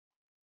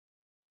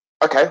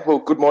Okay, well,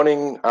 good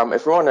morning,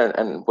 everyone,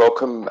 and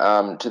welcome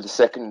to the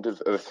second of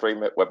three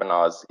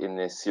webinars in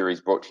this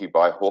series brought to you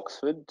by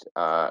Hawksford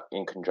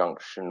in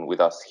conjunction with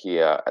us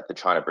here at the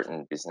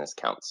China-Britain Business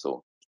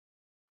Council.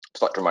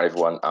 Just like to remind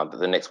everyone that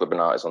the next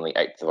webinar is on the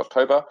 8th of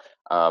October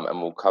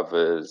and will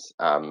cover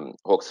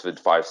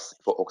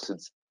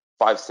Hawksford's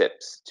 5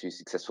 steps to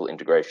successful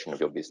integration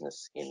of your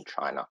business in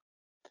China.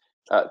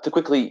 To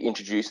quickly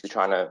introduce the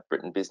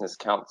China-Britain Business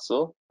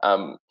Council,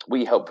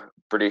 we help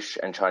British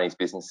and Chinese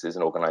businesses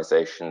and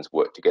organisations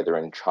work together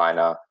in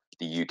China,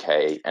 the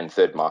UK, and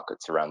third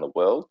markets around the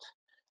world.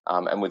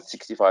 And with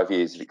 65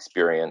 years of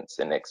experience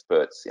and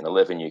experts in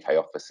 11 UK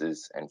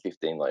offices and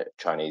 15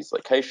 Chinese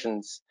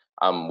locations,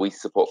 we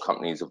support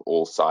companies of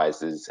all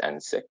sizes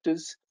and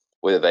sectors,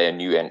 whether they are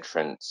new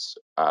entrants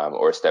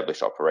or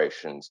established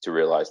operations, to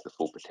realise the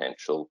full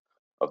potential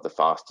of the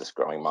fastest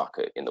growing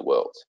market in the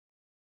world.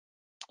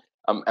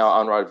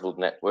 Our unrivaled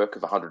network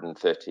of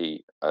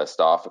 130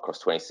 staff across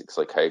 26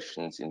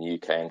 locations in the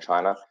UK and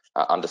China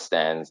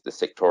understands the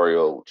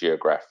sectorial,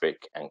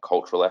 geographic, and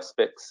cultural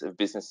aspects of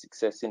business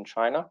success in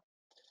China.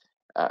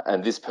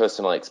 And this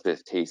personal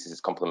expertise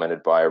is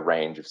complemented by a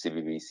range of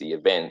CBBC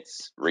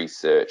events,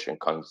 research, and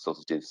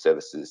consultative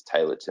services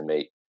tailored to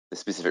meet the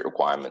specific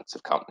requirements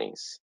of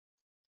companies.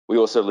 We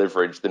also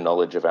leverage the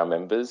knowledge of our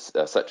members,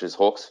 such as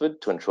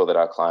Hawksford, to ensure that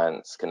our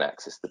clients can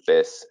access the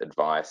best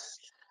advice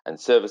and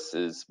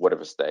services,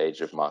 whatever stage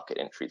of market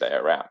entry they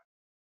are at.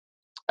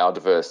 Our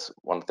diverse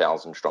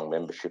 1,000 strong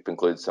membership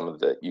includes some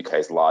of the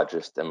UK's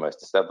largest and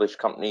most established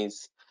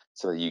companies,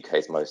 some of the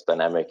UK's most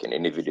dynamic and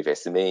innovative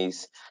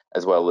SMEs,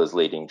 as well as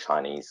leading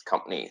Chinese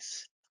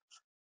companies.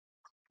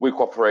 We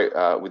cooperate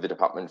with the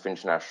Department for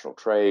International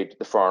Trade,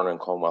 the Foreign and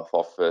Commonwealth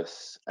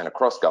Office, and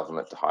across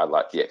government to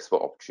highlight the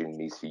export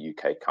opportunities for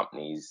UK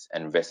companies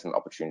and investment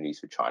opportunities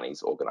for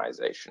Chinese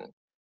organisations.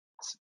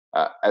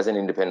 As an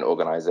independent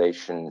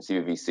organisation,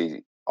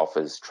 CBBC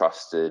offers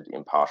trusted,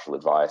 impartial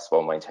advice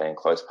while maintaining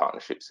close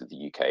partnerships with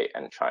the UK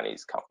and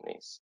Chinese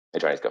companies,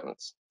 Chinese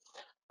governments.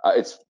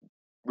 It's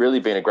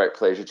really been a great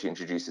pleasure to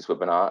introduce this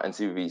webinar, and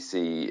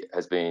CBBC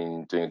has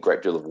been doing a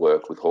great deal of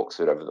work with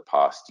Hawksford over the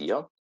past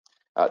year.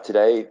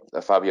 Today,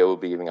 Fabio will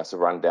be giving us a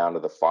rundown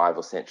of the 5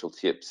 essential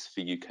tips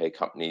for UK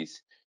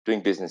companies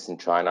doing business in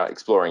China,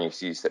 exploring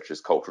issues such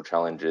as cultural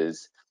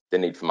challenges, the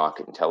need for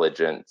market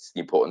intelligence,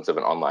 the importance of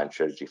an online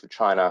strategy for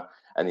China,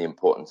 and the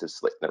importance of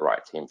selecting the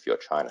right team for your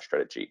China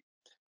strategy.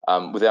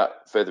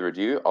 Without further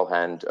ado, I'll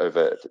hand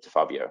over to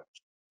Fabio.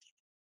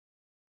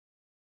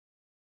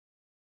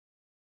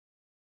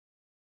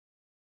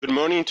 Good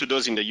morning to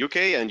those in the UK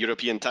and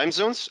European time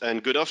zones,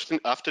 and good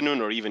afternoon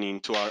or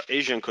evening to our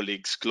Asian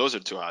colleagues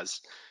closer to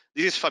us.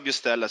 This is Fabio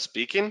Stella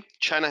speaking,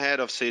 China Head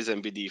of Sales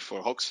and BD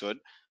for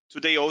Hawksford,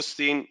 today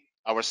hosting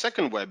our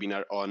second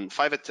webinar on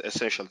 5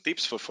 essential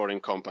tips for foreign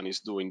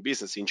companies doing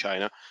business in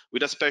China,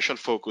 with a special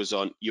focus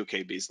on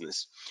UK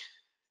business.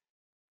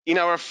 In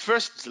our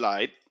first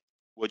slide,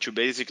 what you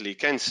basically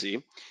can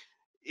see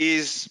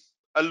is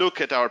a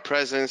look at our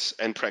presence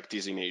and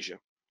practice in Asia.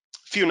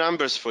 Few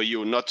numbers for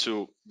you, not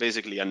to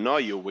basically annoy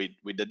you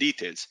with the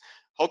details.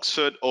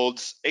 Hawksford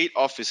holds 8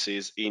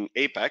 offices in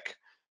APAC,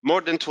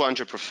 more than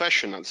 200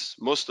 professionals,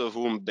 most of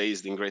whom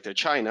based in Greater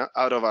China,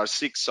 out of our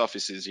 6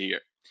 offices here,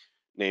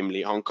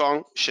 namely Hong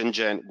Kong,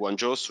 Shenzhen,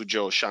 Guangzhou,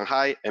 Suzhou,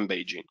 Shanghai, and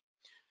Beijing.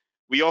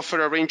 We offer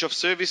a range of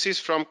services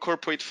from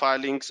corporate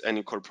filings and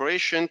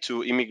incorporation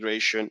to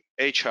immigration,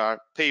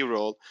 HR,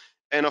 payroll,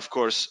 and of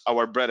course,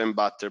 our bread and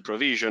butter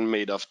provision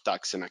made of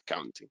tax and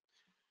accounting.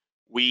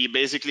 We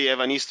basically have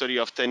an history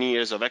of 10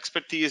 years of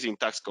expertise in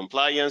tax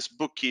compliance,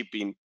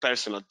 bookkeeping,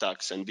 personal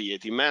tax, and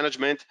VAT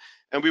management,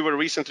 and we were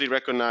recently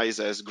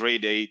recognized as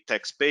Grade A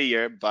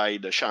taxpayer by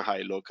the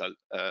Shanghai Local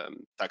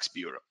Tax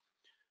Bureau.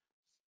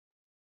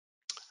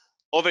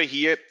 Over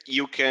here,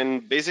 you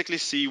can basically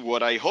see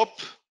what I hope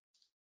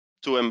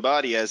to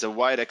embody as a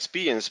wide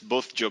experience,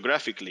 both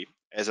geographically,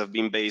 as I've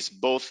been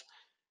based both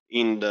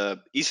in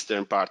the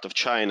eastern part of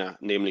China,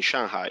 namely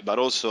Shanghai, but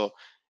also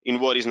in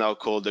what is now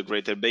called the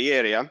Greater Bay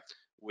Area,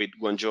 with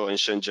Guangzhou and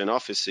Shenzhen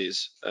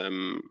offices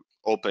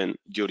open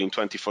during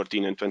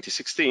 2014 and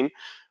 2016.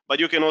 But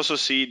you can also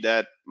see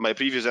that my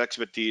previous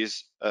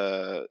expertise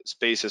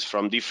spaces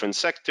from different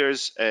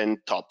sectors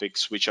and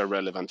topics which are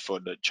relevant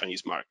for the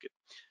Chinese market.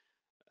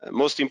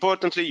 Most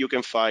importantly, you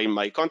can find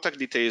my contact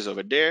details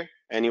over there.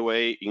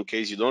 Anyway, in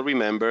case you don't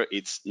remember,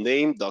 it's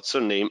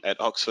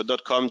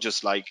name.surname@hawksford.com,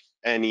 just like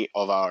any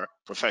of our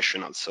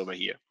professionals over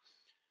here.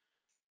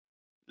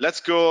 Let's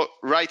go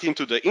right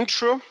into the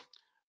intro.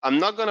 I'm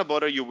not going to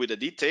bother you with the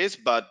details,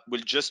 but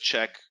we'll just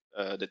check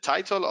the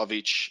title of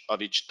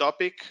each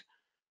topic.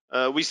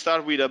 We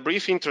start with a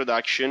brief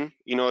introduction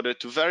in order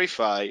to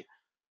verify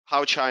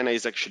how China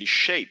is actually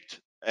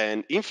shaped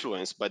and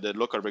influenced by the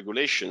local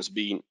regulations,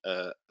 being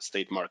a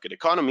state market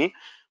economy.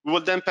 We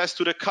will then pass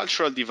to the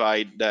cultural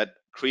divide that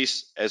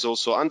Chris has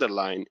also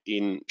underlined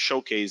in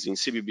showcasing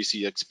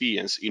CBBC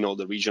experience in all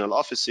the regional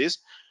offices.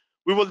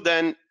 We will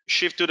then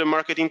shift to the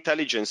market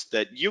intelligence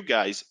that you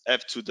guys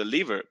have to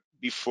deliver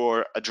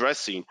before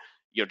addressing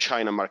your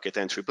China market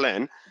entry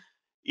plan.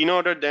 in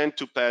order then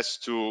to pass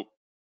to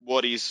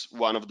what is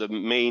one of the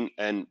main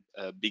and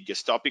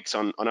biggest topics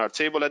on our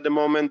table at the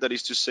moment, that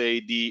is to say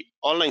the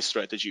online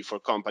strategy for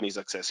companies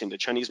accessing the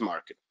Chinese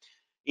market.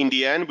 In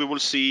the end, we will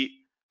see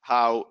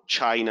how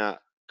China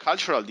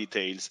cultural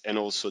details and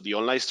also the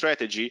online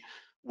strategy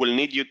will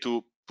need you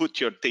to put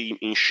your team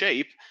in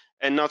shape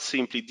and not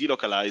simply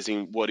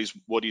delocalizing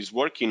what is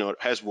working or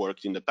has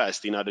worked in the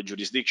past in other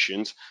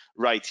jurisdictions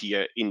right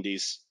here in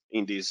this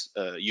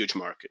huge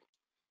market.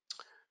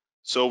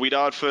 So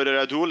without further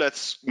ado,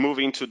 let's move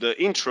into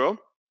the intro.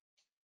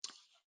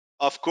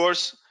 Of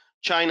course,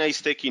 China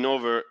is taking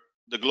over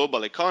the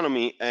global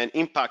economy and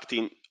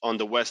impacting on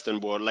the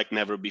Western world like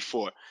never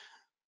before.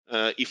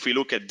 If we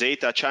look at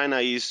data, China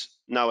is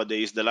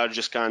nowadays the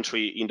largest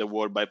country in the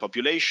world by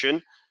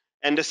population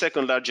and the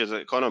second largest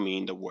economy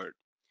in the world.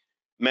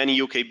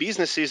 Many UK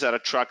businesses are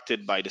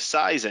attracted by the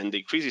size and the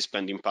increasing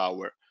spending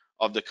power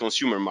of the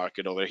consumer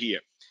market over here.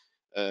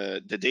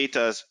 The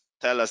data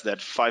tell us that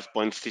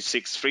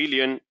 5.6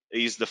 trillion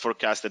is the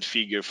forecasted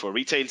figure for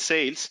retail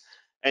sales,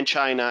 and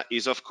China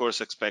is of course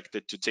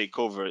expected to take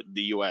over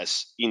the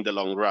US in the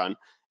long run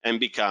and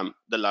become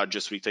the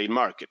largest retail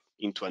market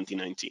in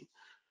 2019.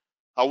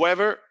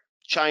 However,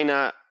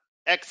 China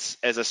acts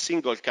as a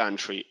single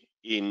country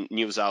in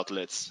news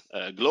outlets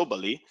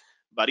globally,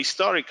 but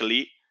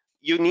historically,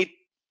 you need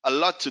a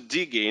lot to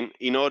dig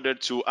in order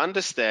to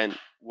understand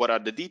what are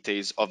the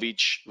details of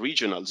each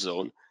regional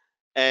zone.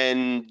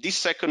 And this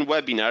second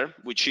webinar,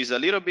 which is a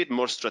little bit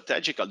more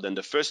strategical than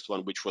the first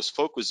one, which was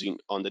focusing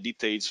on the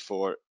details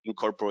for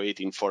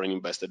incorporating foreign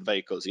invested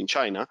vehicles in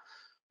China,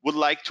 would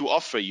like to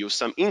offer you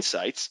some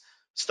insights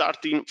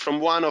starting from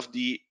one of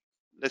the,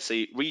 let's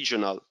say,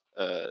 regional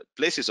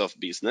places of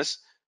business,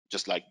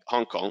 just like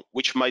Hong Kong,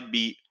 which might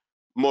be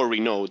more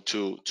renowned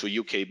to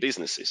UK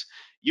businesses.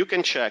 You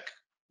can check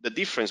the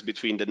difference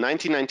between the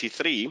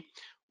 1993,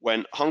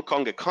 when Hong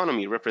Kong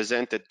economy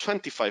represented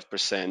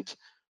 25%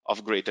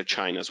 of Greater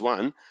China's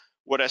one,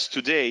 whereas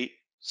today,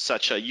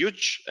 such a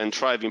huge and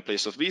thriving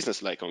place of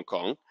business like Hong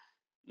Kong,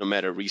 no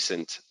matter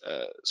recent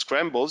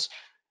scrambles,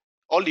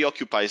 only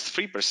occupies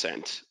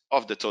 3%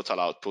 of the total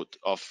output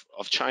of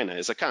China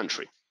as a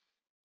country.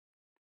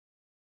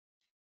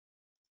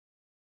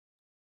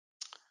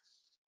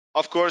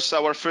 Of course,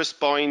 our first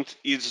point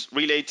is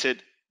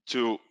related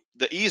to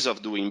the ease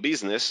of doing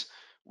business,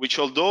 which,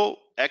 although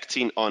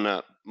acting on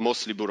a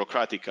mostly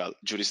bureaucratical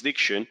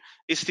jurisdiction,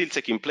 is still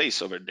taking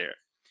place over there.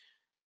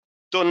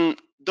 Don't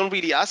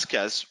really ask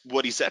us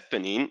what is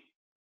happening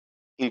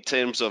in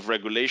terms of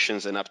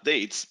regulations and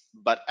updates,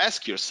 but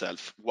ask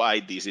yourself why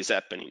this is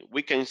happening.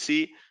 We can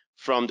see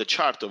from the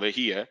chart over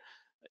here,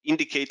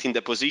 indicating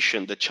the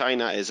position that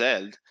China has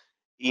held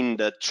in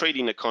the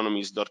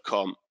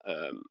tradingeconomies.com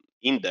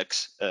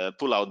index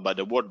pulled out by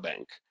the World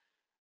Bank.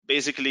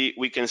 Basically,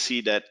 we can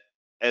see that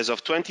as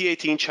of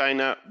 2018,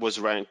 China was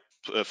ranked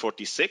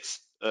 46th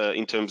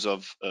in terms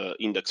of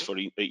index for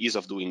ease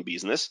of doing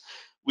business,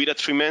 with a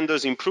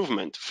tremendous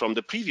improvement from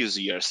the previous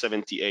year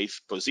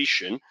 78th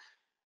position.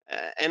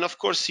 And of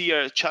course,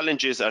 here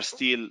challenges are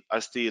still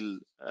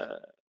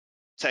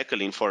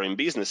tackling foreign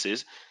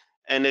businesses.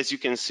 And as you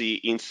can see,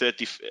 in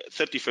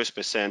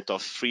 31%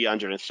 of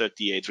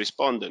 338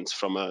 respondents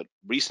from a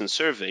recent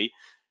survey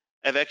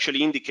have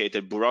actually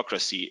indicated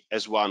bureaucracy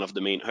as one of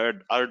the main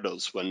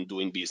hurdles when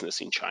doing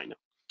business in China.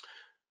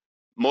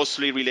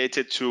 Mostly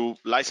related to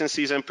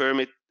licenses and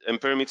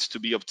permits to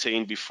be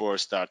obtained before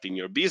starting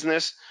your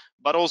business,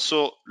 but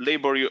also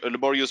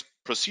laborious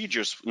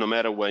procedures no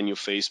matter when you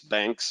face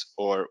banks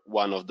or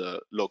one of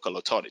the local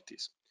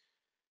authorities.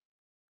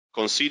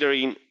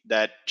 Considering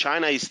that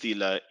China is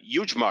still a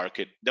huge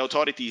market, the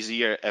authorities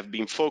here have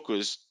been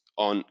focused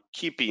on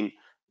keeping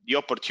the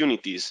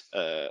opportunities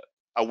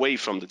away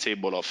from the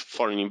table of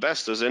foreign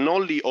investors and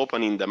only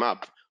opening them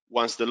up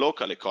once the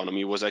local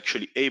economy was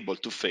actually able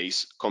to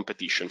face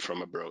competition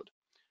from abroad.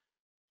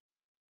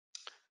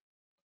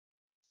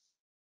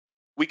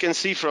 We can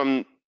see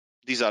from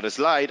this other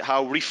slide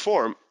how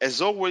reform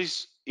has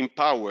always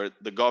empowered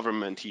the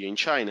government here in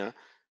China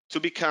to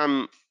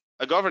become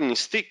a governing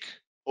stick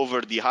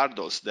over the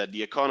hurdles that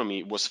the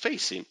economy was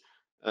facing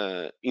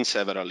in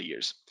several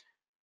years.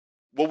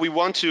 What we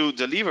want to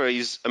deliver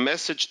is a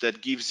message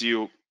that gives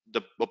you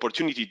the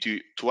opportunity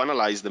to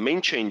analyze the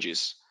main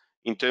changes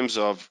in terms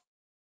of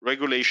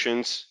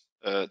regulations,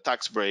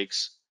 tax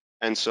breaks,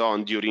 and so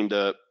on during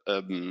the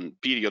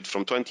period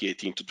from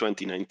 2018 to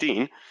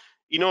 2019,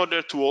 in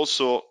order to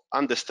also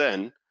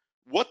understand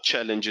what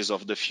challenges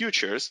of the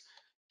futures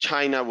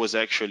China was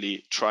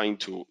actually trying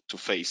to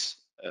face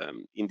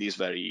in these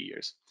very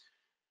years.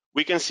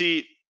 We can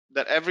see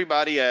that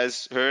everybody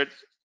has heard,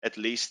 at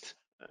least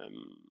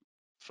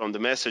from the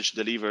message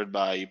delivered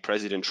by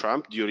President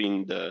Trump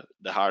during the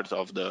heart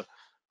of the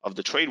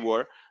trade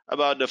war,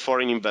 about the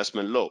foreign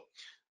investment law.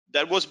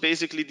 That was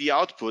basically the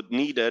output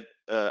needed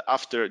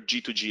after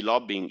G2G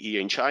lobbying here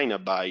in China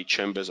by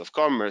chambers of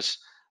commerce,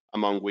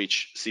 among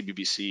which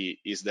CBBC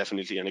is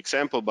definitely an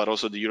example, but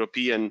also the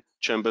European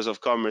chambers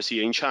of commerce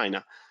here in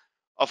China.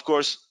 Of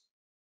course,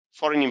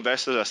 foreign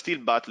investors are still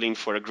battling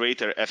for a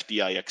greater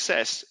FDI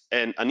access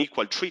and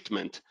unequal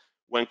treatment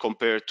when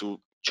compared to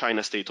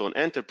China state-owned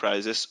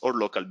enterprises or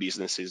local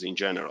businesses in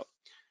general.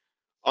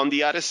 On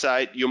the other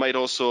side, you might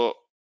also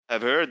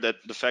have heard that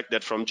the fact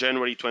that from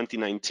January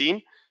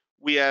 2019,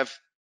 we have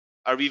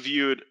a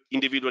reviewed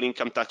individual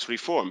income tax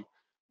reform,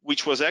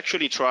 which was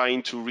actually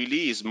trying to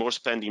release more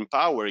spending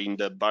power in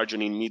the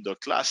burgeoning middle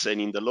class and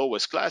in the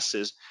lowest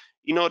classes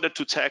in order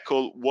to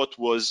tackle what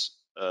was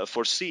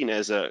foreseen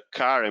as a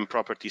car and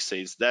property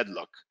sales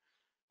deadlock.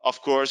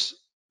 Of course,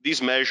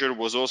 this measure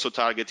was also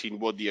targeting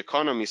what the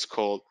economists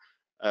call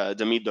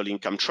the middle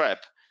income trap,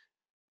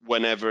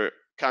 whenever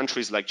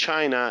countries like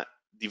China,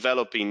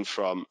 developing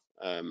from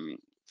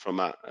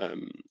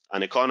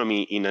an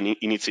economy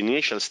in its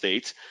initial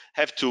state,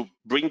 have to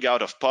bring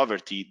out of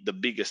poverty the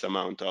biggest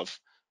amount of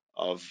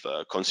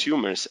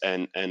consumers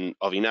and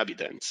of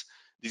inhabitants.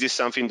 This is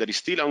something that is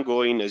still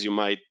ongoing. As you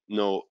might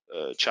know,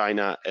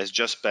 China has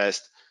just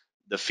passed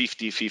the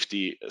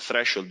 50-50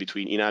 threshold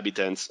between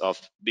inhabitants of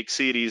big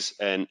cities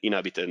and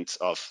inhabitants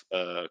of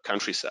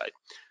countryside.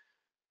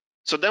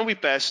 So then we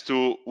pass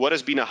to what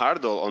has been a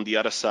hurdle on the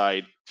other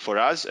side for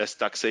us as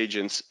tax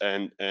agents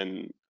and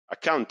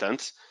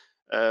accountants.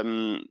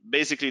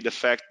 Basically, the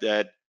fact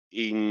that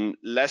in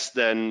less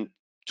than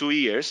 2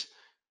 years,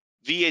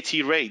 VAT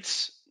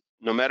rates,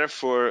 no matter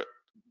for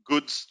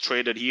goods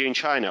traded here in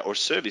China or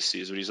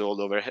services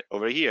resold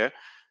over here,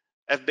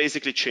 have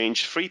basically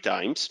changed 3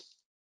 times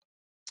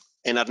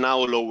and are now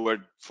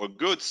lowered for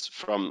goods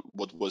from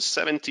what was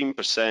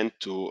 17%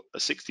 to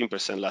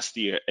 16% last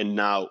year and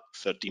now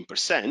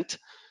 13%.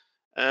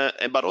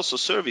 But also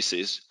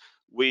services,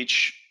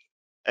 which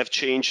have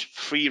changed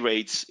 3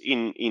 rates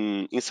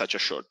in such a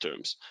short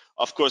terms.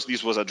 Of course,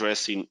 this was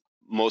addressing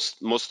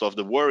most of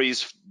the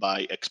worries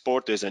by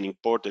exporters and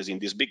importers in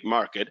this big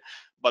market,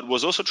 but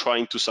was also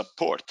trying to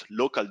support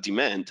local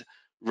demand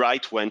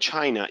right when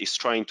China is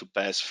trying to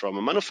pass from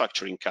a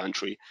manufacturing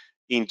country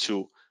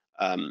into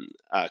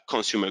a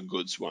consumer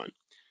goods one.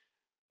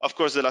 Of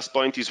course, the last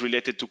point is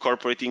related to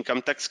corporate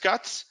income tax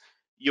cuts.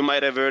 You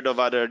might have heard of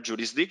other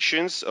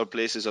jurisdictions or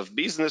places of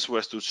business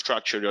where to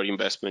structure your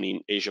investment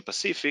in Asia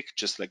Pacific,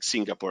 just like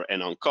Singapore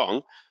and Hong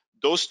Kong.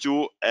 Those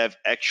two have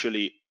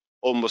actually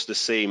almost the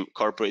same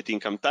corporate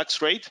income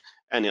tax rate,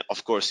 and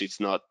of course,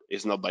 it's not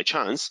by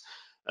chance.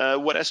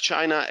 Whereas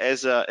China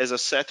has a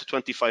set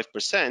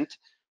 25%,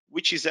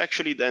 which is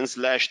actually then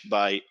slashed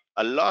by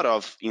a lot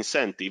of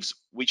incentives,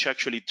 which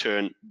actually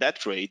turn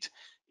that rate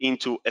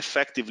into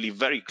effectively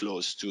very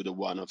close to the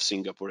one of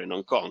Singapore and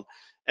Hong Kong.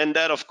 And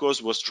that, of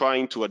course, was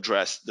trying to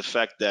address the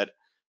fact that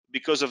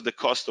because of the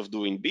cost of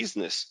doing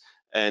business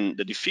and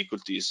the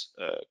difficulties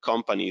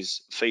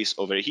companies face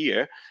over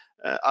here,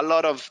 a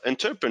lot of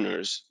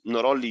entrepreneurs,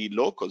 not only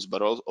locals,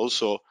 but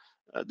also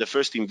the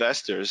first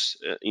investors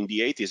in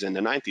the 80s and the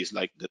 90s,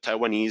 like the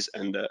Taiwanese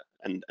and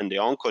the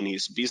Hong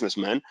Kongese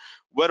businessmen,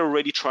 were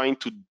already trying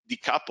to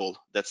decouple.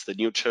 That's the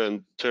new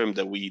term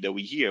that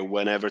we hear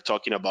whenever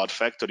talking about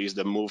factories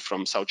that move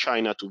from South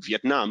China to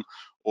Vietnam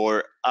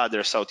or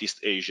other Southeast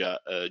Asia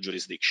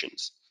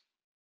jurisdictions.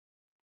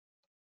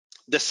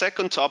 The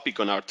second topic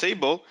on our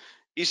table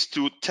is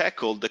to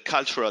tackle the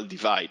cultural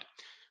divide.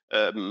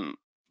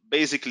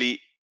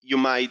 Basically, you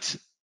might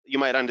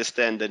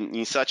understand that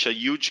in such a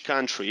huge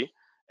country,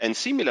 and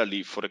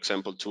similarly, for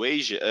example, to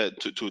Asia,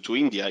 to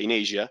India in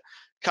Asia,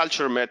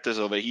 culture matters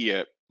over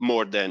here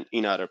more than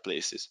in other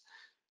places.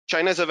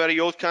 China is a very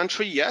old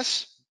country,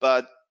 yes,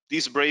 but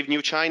this brave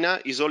new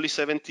China is only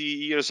 70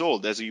 years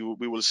old, as we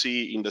will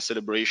see in the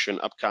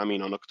celebration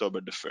upcoming on October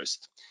the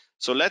 1st.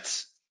 So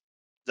let's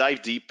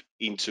dive deep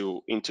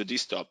into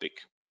this topic.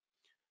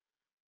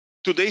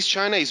 Today's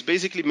China is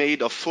basically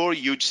made of 4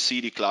 huge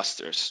city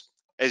clusters,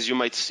 as you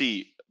might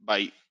see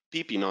by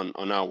peeping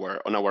on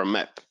our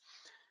map.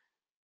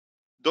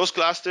 Those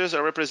clusters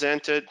are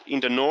represented in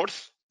the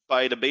north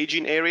by the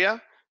Beijing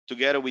area,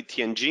 together with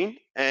Tianjin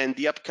and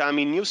the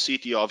upcoming new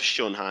city of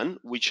Xiong'an,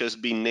 which has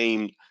been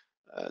named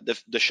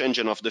the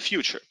Shenzhen of the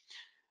future.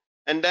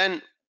 And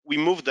then we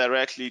move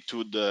directly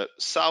to the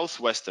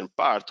southwestern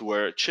part,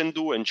 where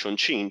Chengdu and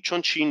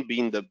Chongqing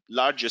being the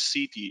largest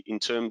city in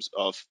terms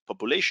of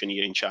population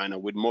here in China,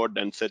 with more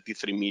than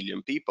 33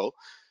 million people.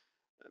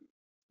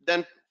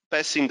 Then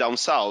passing down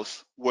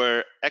south,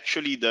 where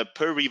actually the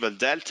Pearl River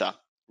Delta,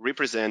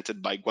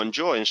 represented by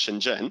Guangzhou and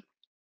Shenzhen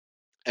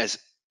as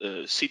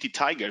city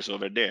tigers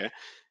over there,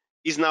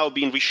 is now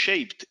being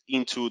reshaped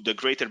into the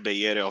Greater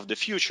Bay Area of the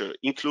future,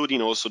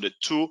 including also the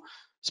 2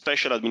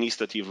 special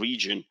administrative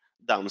regions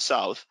down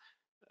south,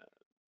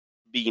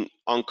 being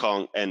Hong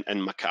Kong and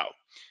Macau.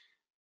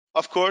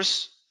 Of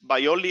course,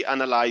 by only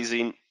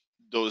analyzing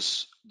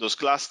those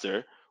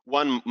clusters,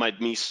 one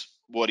might miss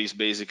what is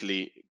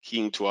basically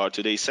key to our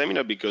today's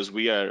seminar, because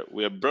we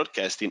are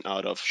broadcasting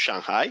out of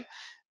Shanghai.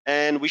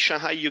 And with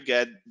Shanghai, you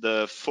get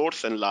the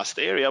 4th and last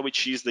area,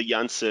 which is the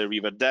Yangtze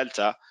River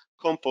Delta,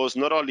 composed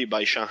not only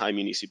by Shanghai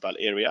municipal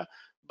area,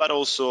 but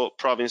also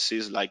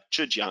provinces like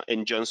Zhejiang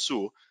and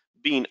Jiangsu,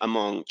 being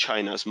among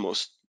China's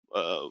most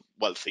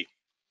wealthy.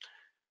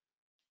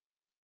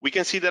 We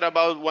can see that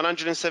about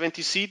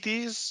 170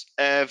 cities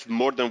have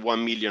more than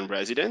 1 million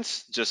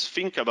residents. Just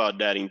think about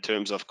that in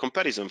terms of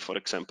comparison, for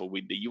example,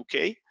 with the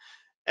UK.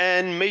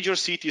 And major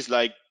cities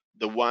like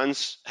the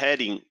ones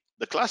heading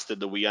the cluster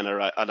that we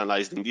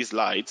analyzed in these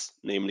slides,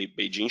 namely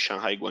Beijing,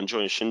 Shanghai,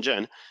 Guangzhou, and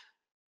Shenzhen,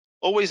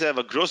 always have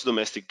a gross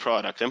domestic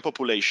product and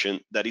population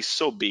that is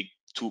so big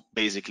to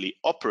basically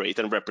operate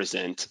and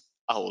represent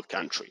a whole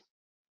country.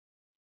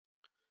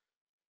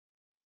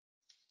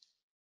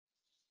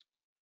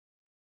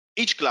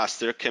 Each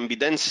cluster can be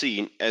then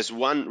seen as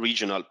one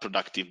regional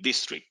productive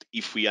district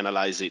if we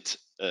analyze it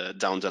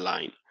down the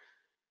line.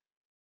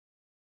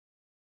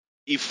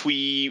 If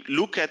we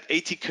look at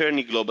 80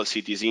 Kearney Global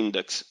Cities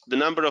Index, the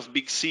number of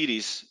big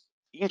cities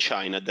in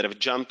China that have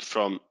jumped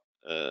from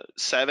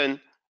 7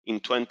 in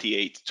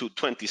 28 to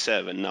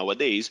 27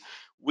 nowadays,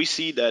 we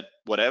see that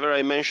whatever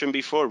I mentioned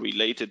before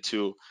related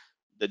to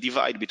the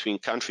divide between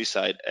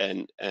countryside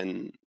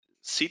and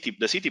city,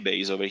 the city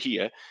base over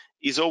here,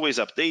 is always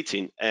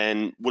updating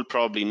and will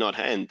probably not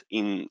end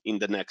in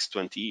the next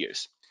 20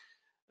 years.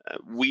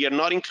 We are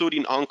not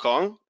including Hong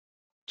Kong,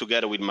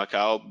 together with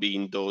Macau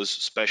being those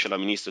special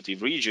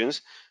administrative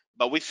regions,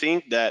 but we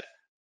think that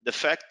the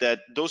fact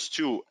that those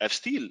two have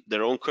still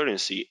their own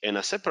currency and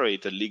a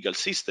separated legal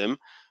system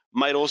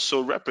might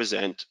also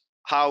represent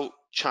how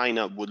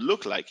China would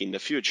look like in the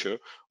future,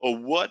 or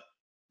what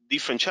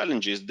different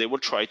challenges they will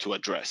try to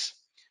address.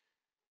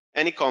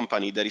 Any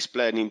company that is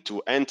planning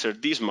to enter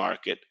this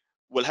market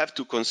will have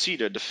to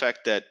consider the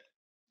fact that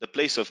the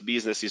place of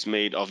business is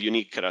made of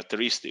unique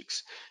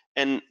characteristics,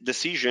 and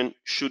decision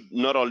should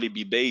not only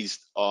be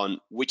based on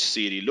which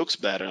city looks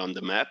better on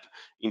the map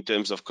in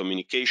terms of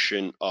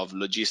communication, of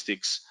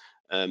logistics,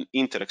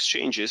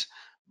 inter-exchanges,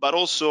 but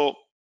also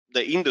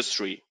the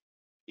industry,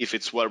 if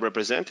it's well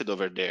represented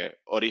over there,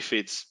 or if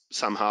it's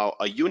somehow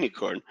a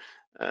unicorn,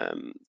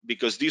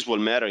 because this will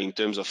matter in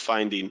terms of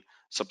finding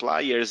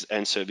suppliers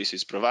and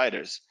services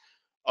providers.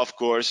 Of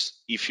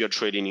course, if you're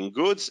trading in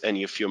goods and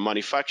if you're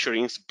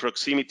manufacturing,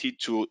 proximity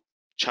to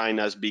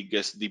China's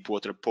biggest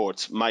deepwater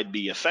ports might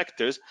be a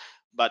factor,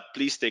 but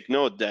please take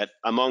note that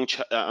among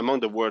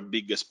the world's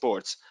biggest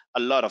ports, a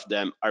lot of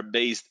them are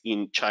based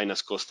in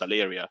China's coastal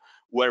area,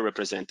 well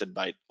represented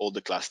by all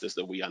the clusters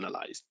that we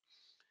analyzed.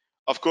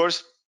 Of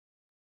course,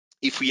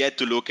 if we had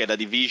to look at a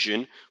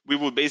division, we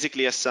would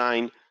basically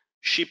assign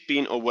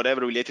shipping or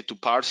whatever related to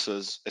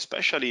parcels,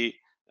 especially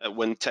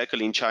when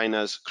tackling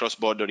China's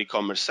cross-border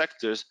e-commerce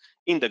sectors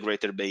in the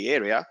Greater Bay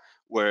Area,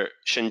 where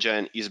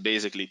Shenzhen is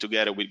basically,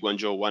 together with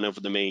Guangzhou, one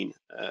of the main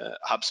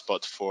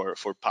hubspots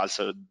for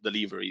parcel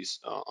deliveries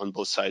on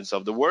both sides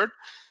of the world.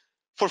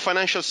 For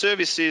financial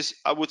services,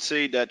 I would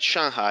say that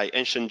Shanghai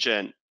and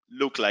Shenzhen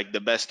look like the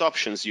best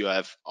options you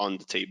have on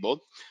the table.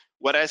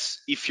 Whereas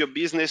if your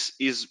business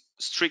is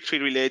strictly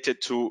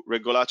related to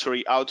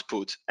regulatory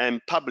output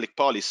and public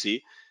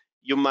policy,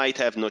 you might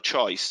have no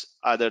choice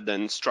other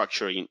than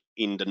structuring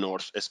in the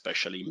north,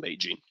 especially in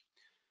Beijing.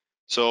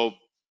 So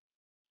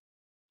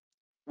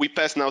we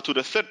pass now to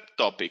the third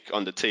topic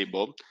on the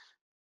table,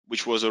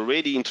 which was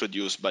already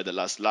introduced by the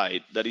last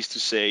slide. That is to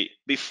say,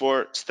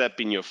 before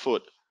stepping your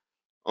foot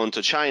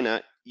onto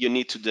China, you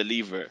need to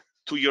deliver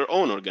to your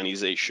own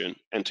organization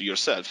and to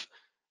yourself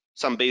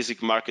some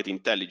basic market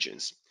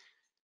intelligence.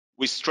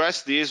 We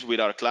stress this with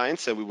our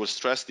clients, and we will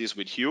stress this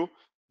with you.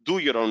 Do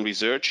your own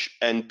research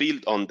and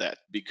build on that,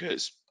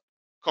 because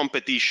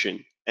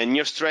competition and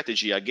your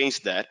strategy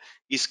against that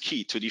is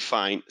key to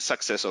define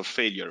success or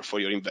failure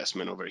for your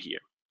investment over here.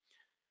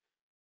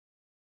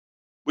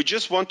 We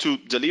just want to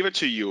deliver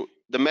to you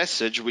the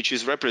message which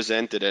is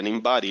represented and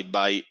embodied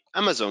by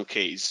Amazon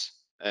case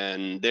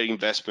and their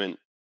investment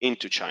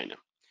into China.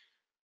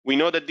 We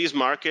know that this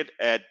market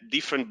had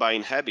different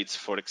buying habits,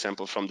 for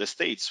example, from the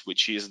States,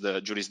 which is the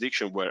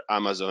jurisdiction where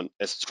Amazon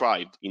has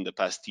thrived in the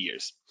past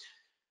years.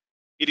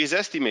 It is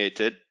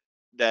estimated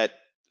that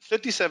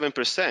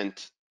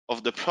 37%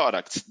 of the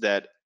products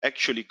that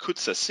actually could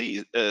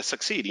succeed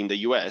in the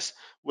US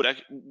would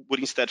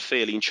instead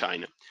fail in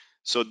China.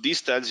 So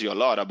this tells you a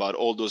lot about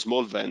all those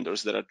small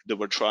vendors that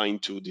were trying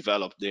to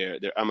develop their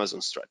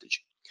Amazon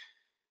strategy.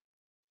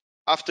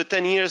 After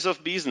 10 years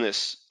of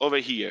business over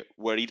here,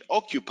 where it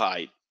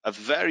occupied a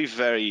very,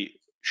 very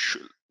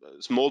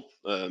small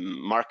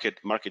market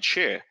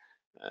share,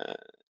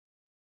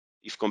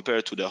 if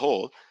compared to the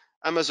whole,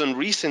 Amazon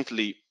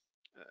recently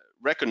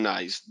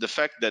recognized the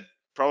fact that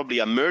probably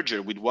a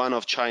merger with one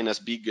of China's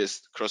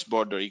biggest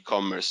cross-border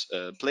e-commerce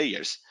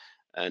players,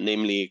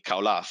 namely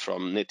Kaola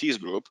from NetEase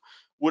Group,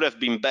 would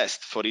have been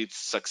best for its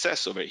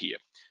success over here.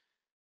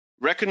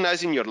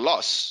 Recognizing your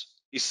loss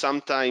is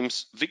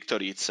sometimes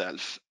victory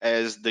itself,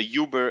 as the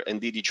Uber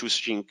and Didi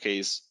Chuxing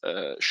case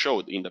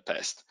showed in the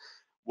past.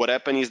 What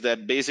happened is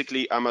that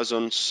basically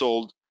Amazon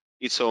sold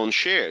its own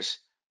shares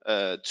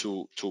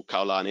to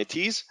Kaola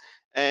NetEase,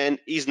 and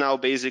is now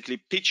basically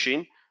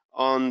pitching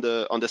on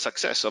the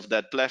success of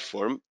that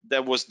platform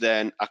that was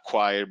then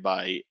acquired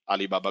by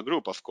Alibaba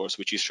Group, of course,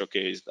 which is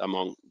showcased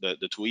among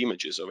the two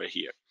images over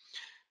here.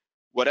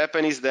 What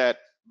happened is that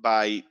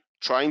by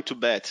trying to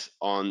bet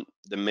on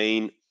the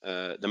main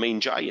the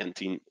main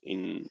giant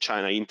in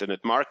China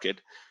internet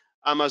market,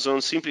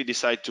 Amazon simply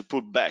decided to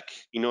pull back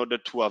in order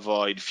to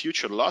avoid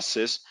future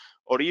losses,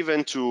 or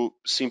even to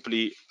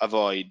simply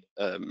avoid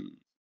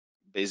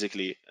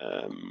basically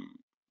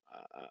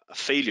a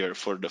failure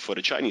for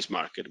the Chinese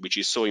market, which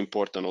is so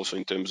important also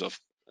in terms of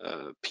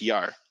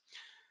PR.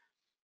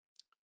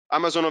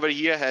 Amazon over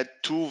here had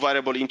two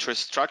variable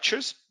interest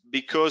structures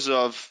because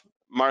of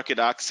market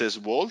access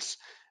walls,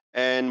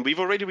 and we've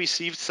already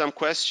received some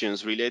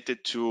questions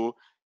related to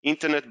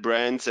internet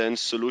brands and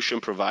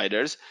solution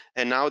providers,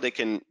 and now they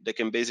can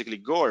basically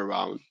go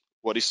around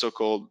what is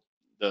so-called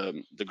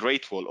the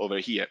Great Wall over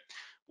here.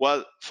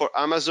 Well, for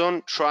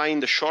Amazon, trying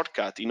the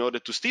shortcut in order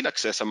to still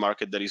access a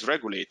market that is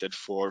regulated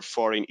for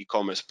foreign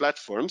e-commerce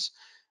platforms,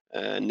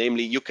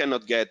 namely, you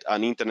cannot get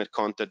an internet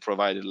content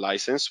provider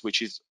license,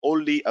 which is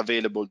only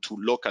available to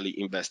locally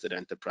invested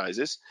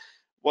enterprises.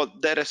 Well,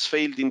 that has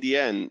failed in the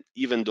end,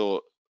 even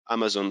though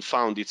Amazon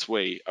found its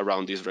way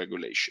around this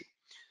regulation.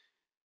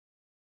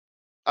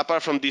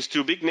 Apart from these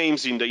two big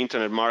names in the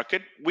internet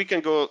market, we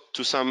can go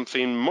to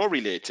something more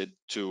related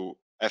to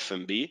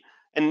F&B,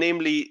 and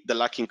namely the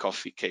Luckin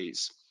Coffee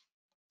case.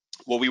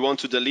 What we want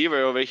to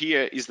deliver over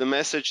here is the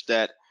message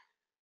that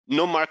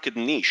no market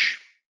niche,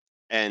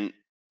 and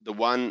the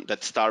one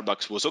that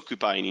Starbucks was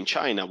occupying in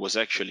China was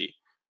actually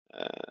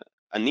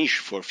a niche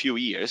for a few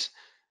years.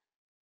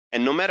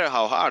 And no matter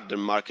how hard the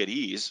market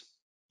is,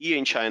 here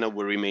in China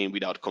will remain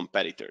without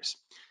competitors.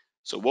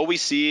 So what we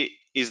see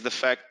is the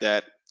fact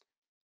that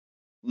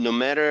no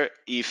matter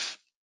if,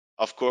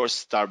 of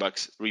course,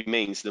 Starbucks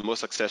remains the most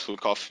successful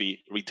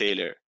coffee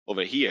retailer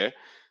over here,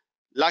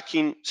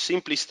 Luckin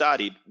simply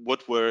studied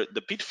what were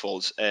the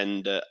pitfalls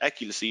and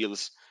Achilles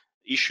heels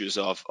issues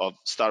of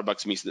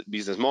Starbucks'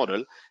 business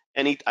model,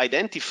 and it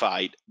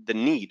identified the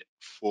need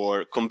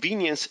for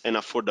convenience and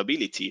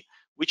affordability,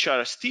 which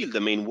are still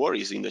the main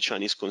worries in the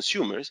Chinese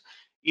consumers,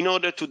 in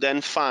order to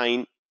then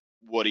find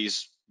what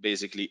is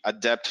basically a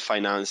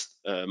debt-financed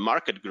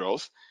market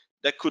growth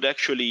that could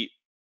actually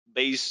be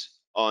based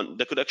on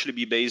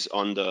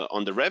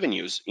the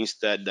revenues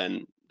instead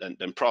than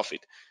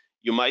profit.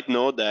 You might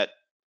know that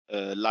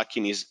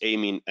Luckin is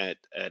aiming at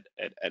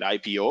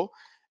IPO,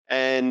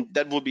 and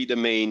that will be the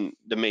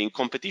main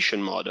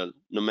competition model,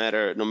 no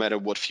matter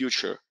what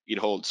future it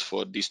holds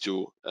for these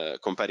two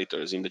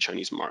competitors in the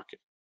Chinese market.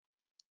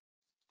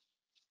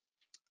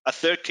 A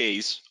third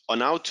case on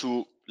how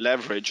to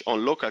leverage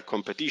on local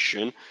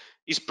competition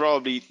is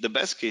probably the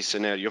best case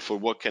scenario for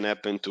what can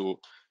happen to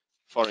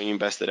foreign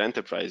invested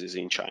enterprises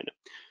in China.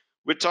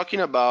 We're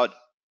talking about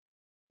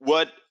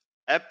what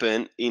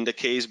happened in the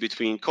case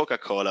between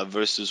Coca-Cola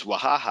versus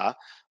Wahaha,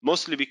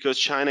 mostly because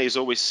China is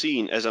always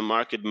seen as a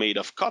market made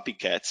of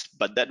copycats,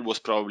 but that was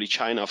probably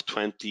China of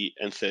 20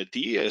 and 30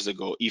 years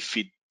ago, if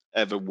it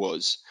ever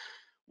was.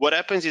 What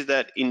happens is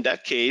that in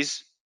that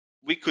case,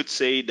 we could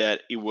say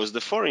that it was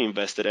the foreign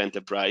invested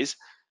enterprise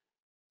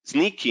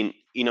sneaking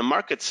in a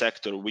market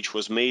sector which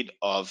was made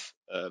of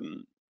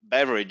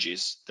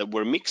beverages that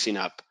were mixing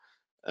up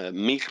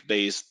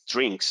milk-based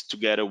drinks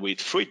together with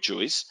fruit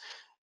juice,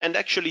 and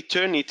actually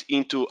turn it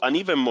into an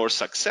even more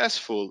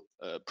successful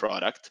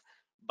product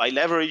by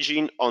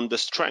leveraging on the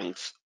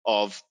strength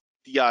of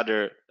the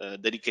other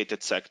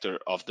dedicated sector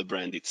of the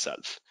brand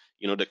itself.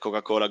 You know, the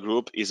Coca-Cola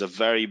group is a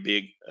very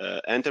big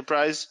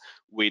enterprise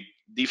with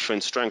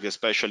different strengths,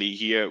 especially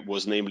here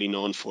was namely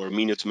known for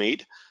Minute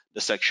Maid,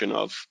 the section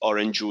of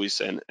orange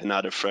juice and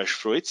other fresh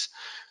fruits.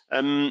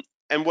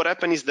 And what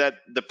happened is that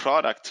the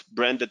product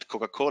branded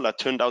Coca-Cola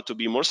turned out to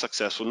be more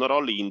successful, not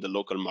only in the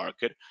local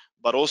market,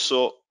 but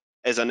also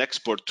as an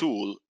export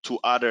tool to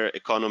other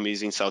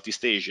economies in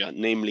Southeast Asia,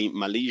 namely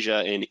Malaysia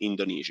and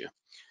Indonesia.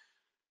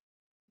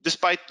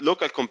 Despite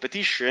local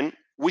competition,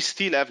 we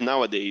still have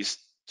nowadays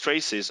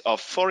traces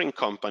of foreign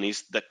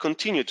companies that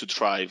continue to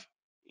thrive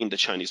in the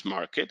Chinese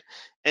market,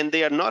 and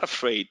they are not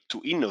afraid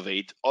to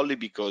innovate only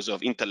because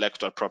of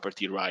intellectual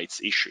property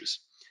rights issues.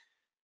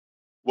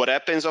 What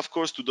happens, of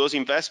course, to those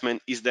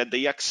investments is that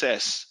they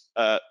access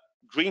a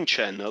green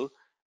channel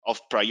of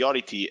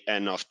priority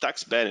and of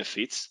tax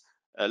benefits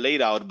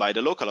laid out by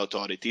the local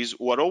authorities,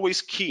 who are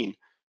always keen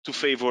to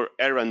favor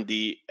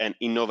R&D and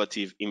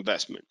innovative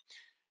investment.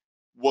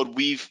 What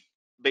we've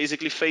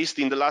basically faced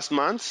in the last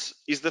months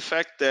is the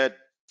fact that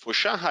for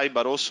Shanghai,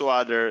 but also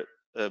other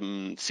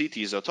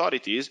cities,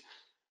 authorities,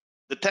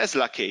 the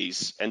Tesla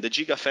case and the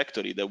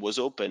Gigafactory that was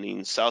open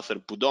in southern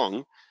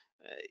Pudong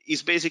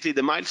is basically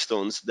the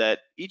milestones that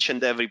each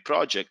and every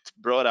project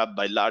brought up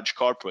by large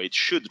corporates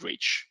should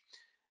reach.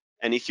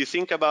 And if you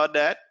think about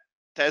that,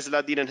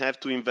 Tesla didn't have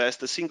to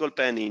invest a single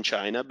penny in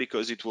China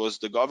because it was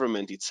the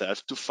government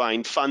itself to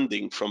find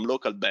funding from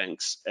local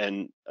banks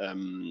and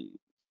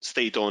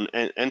state-owned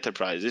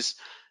enterprises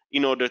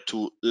in order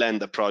to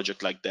land a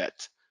project like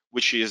that,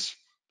 which is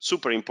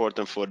super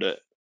important for the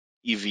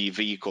EV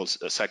vehicles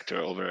sector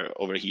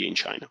over here in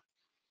China.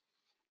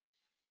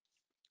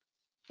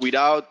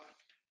 Without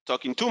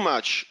talking too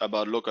much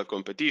about local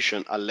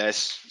competition,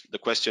 unless the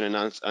question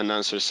and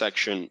answer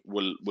section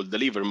will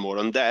deliver more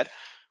on that,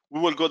 We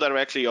will go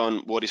directly on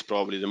what is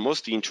probably the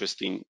most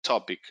interesting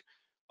topic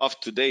of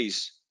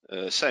today's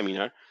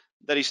seminar,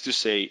 that is to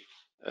say,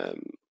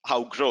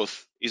 how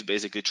growth is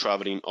basically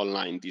traveling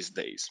online these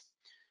days.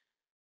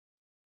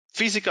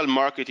 Physical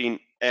marketing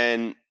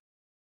and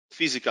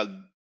physical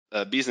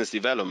business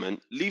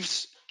development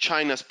leaves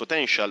China's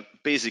potential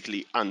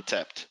basically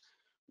untapped.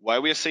 Why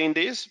we are saying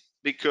this?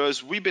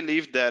 Because we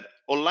believe that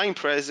online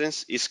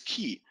presence is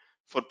key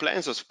for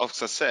plans of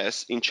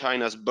success in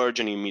China's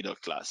burgeoning middle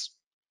class.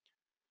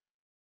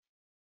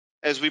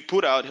 As we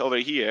put out over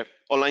here,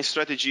 online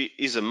strategy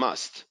is a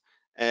must.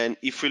 And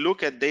if we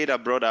look at data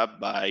brought up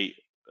by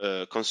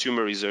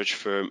consumer research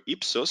firm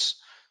Ipsos,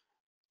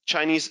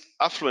 Chinese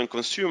affluent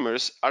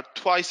consumers are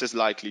twice as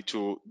likely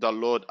to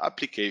download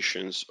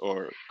applications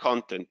or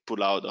content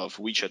pulled out of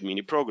WeChat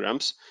mini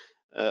programs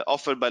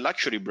offered by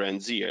luxury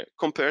brands here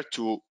compared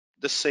to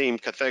the same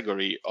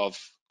category of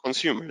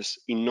consumers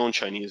in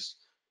non-Chinese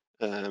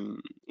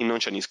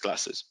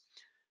classes.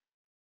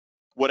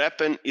 What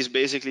happened is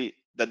basically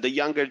that the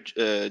younger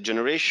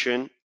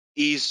generation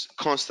is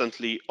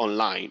constantly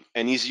online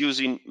and is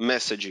using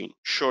messaging,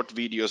 short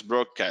videos,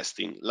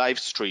 broadcasting, live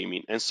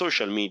streaming, and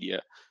social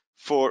media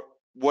for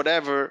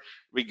whatever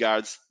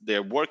regards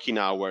their working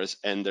hours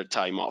and their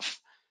time off.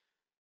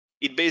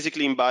 It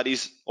basically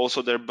embodies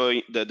also their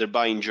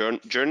buying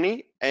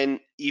journey.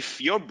 And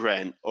if your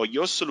brand or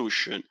your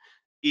solution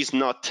is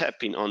not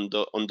tapping on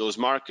those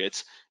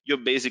markets, you're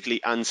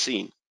basically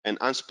unseen and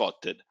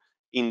unspotted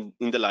in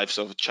the lives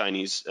of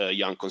Chinese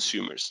young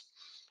consumers.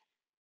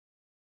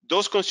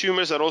 Those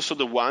consumers are also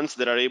the ones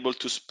that are able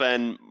to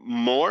spend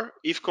more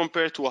if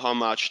compared to how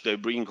much they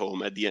bring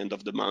home at the end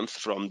of the month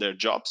from their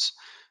jobs,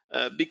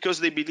 because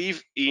they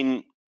believe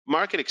in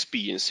market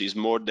experiences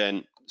more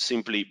than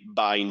simply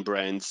buying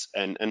brands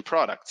and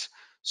products.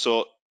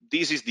 So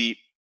this is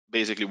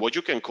basically what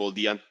you can call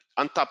the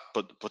untapped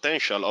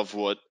potential of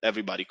what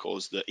everybody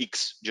calls the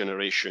X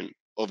generation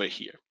over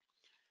here.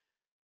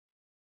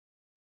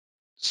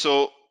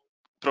 So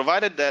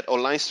provided that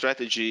online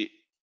strategy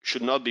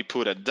should not be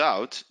put at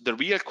doubt, the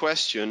real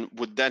question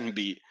would then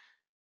be,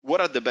 what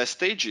are the best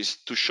stages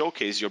to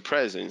showcase your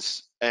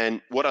presence,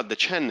 and what are the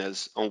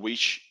channels on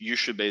which you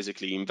should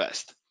basically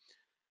invest?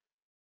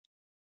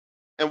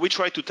 And we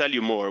try to tell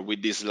you more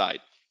with this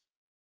slide.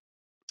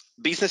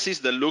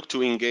 Businesses that look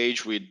to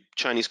engage with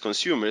Chinese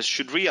consumers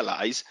should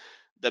realize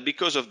that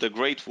because of the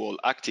Great Wall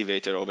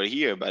activated over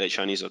here by the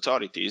Chinese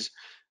authorities,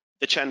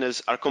 the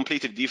channels are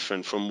completely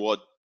different from what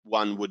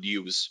one would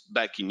use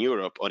back in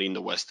Europe or in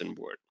the Western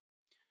world.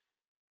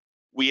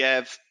 We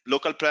have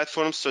local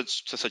platforms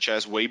such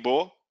as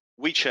Weibo,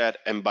 WeChat,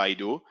 and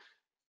Baidu.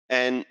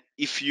 And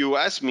if you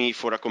ask me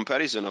for a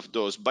comparison of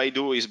those,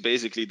 Baidu is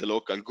basically the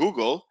local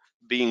Google,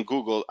 being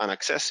Google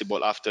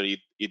inaccessible after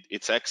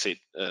its exit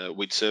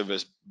with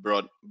servers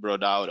brought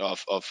out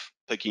of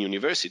Peking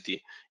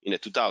University in the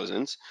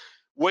 2000s.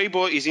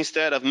 Weibo is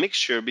instead a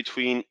mixture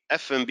between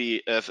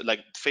FMB, like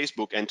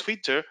Facebook and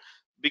Twitter,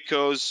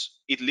 because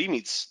it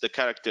limits the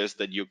characters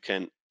that you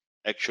can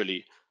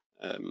actually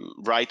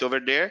write over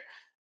there.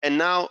 And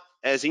now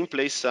has in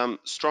place some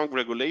strong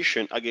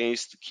regulation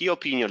against key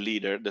opinion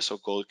leader, the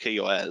so-called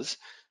KOLs,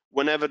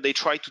 whenever they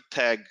try to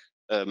tag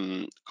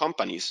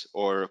companies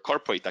or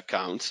corporate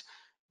accounts,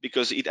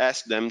 because it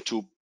asks them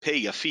to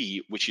pay a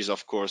fee, which is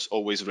of course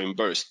always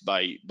reimbursed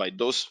by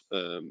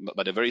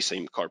the very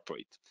same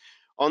corporate.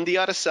 On the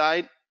other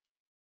side,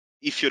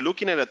 if you're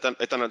looking at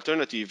an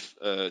alternative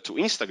to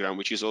Instagram,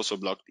 which is also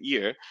blocked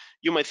here,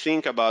 you might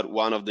think about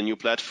one of the new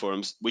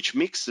platforms which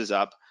mixes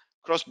up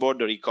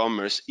cross-border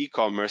e-commerce,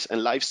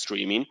 and live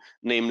streaming,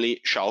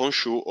 namely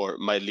Xiaohongshu or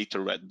My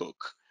Little Red Book.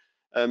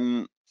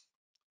 On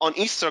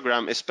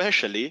Instagram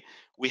especially,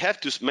 we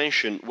have to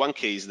mention one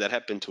case that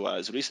happened to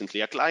us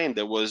recently, a client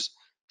that was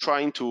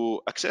trying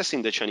to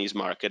accessing the Chinese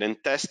market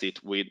and test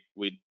it with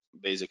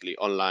basically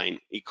online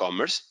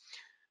e-commerce.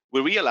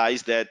 We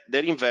realized that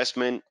their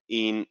investment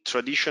in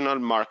traditional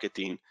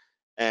marketing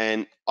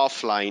and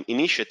offline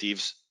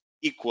initiatives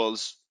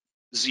equals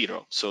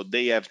zero. So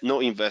they have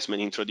no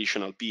investment in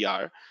traditional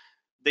PR.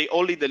 They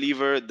only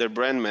deliver their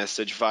brand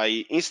message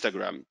via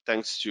Instagram,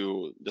 thanks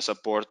to the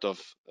support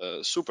of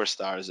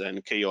superstars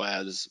and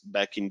KOLs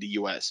back in the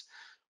US.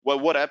 Well,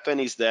 what happened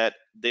is that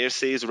their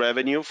sales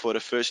revenue for the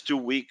first 2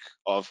 weeks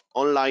of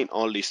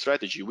online-only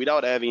strategy,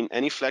 without having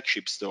any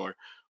flagship store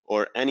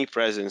or any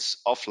presence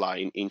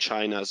offline in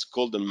China's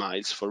golden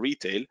miles for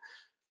retail,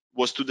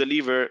 was to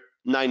deliver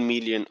 9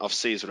 million of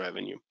sales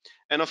revenue.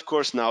 And of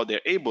course, now they're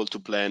able to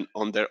plan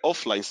on their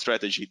offline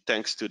strategy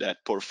thanks to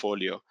that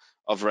portfolio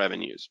of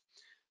revenues.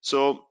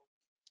 So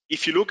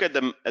if you look at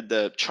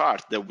the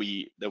chart that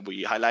we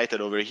highlighted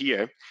over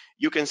here,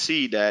 you can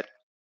see that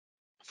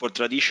for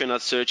traditional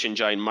search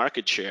engine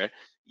market share,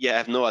 you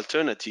have no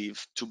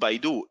alternative to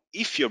Baidu.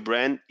 If your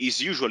brand is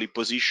usually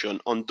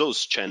positioned on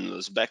those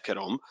channels back at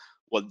home,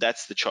 well,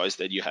 that's the choice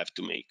that you have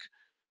to make.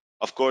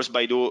 Of course,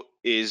 Baidu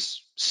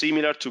is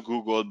similar to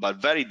Google, but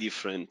very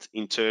different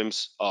in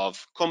terms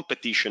of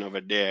competition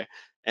over there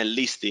and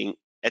listing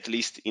at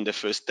least in the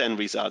first 10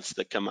 results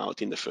that come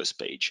out in the first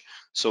page.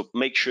 So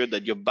make sure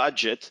that your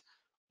budget,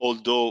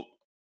 although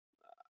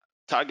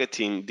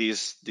targeting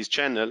this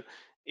channel,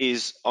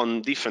 is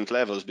on different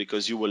levels,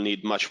 because you will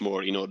need much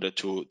more in order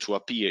to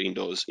appear in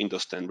those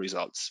 10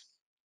 results.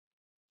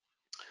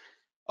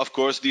 Of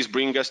course, this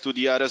brings us to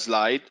the other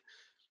slide,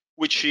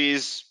 which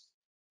is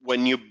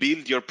when you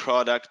build your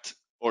product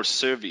or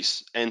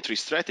service entry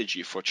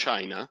strategy for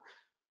China,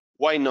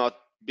 why not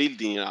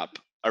building it up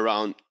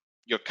around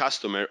your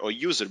customer or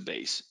user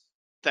base,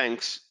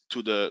 thanks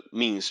to the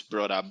means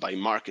brought up by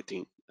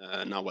marketing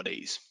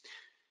nowadays.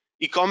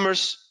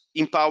 E-commerce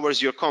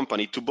empowers your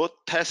company to both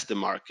test the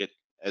market,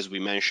 as we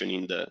mentioned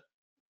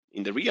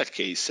in the real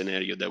case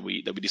scenario that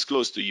we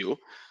disclosed to you,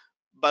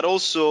 but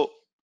also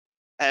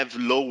have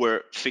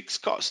lower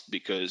fixed cost,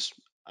 because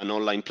an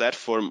online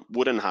platform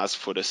wouldn't ask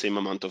for the same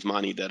amount of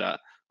money that an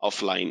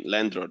offline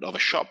landlord of a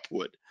shop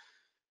would.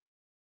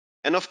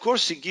 And of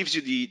course, it gives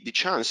you the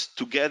chance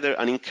to gather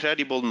an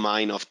incredible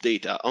mine of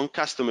data on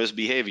customers'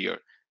 behavior,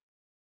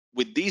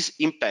 with this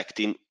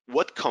impacting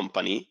what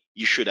company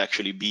you should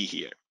actually be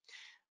here.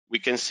 We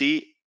can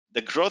see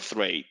the growth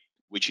rate,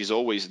 which is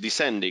always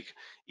descending,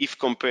 if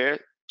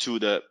compared to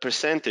the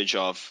percentage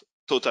of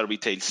total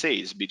retail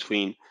sales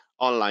between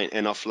online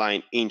and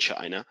offline in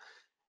China.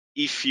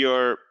 If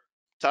you're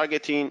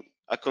targeting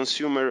a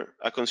consumer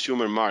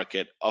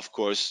market, of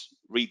course,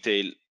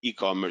 retail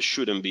e-commerce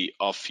shouldn't be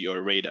off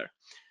your radar.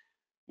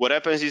 What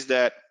happens is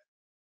that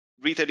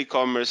retail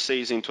e-commerce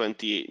sales in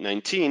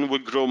 2019 will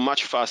grow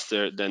much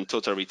faster than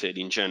total retail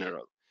in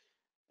general,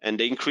 and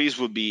the increase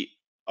will be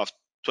of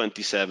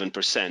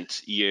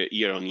 27%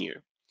 year on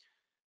year.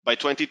 By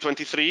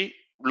 2023,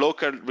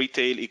 local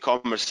retail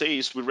e-commerce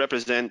sales will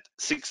represent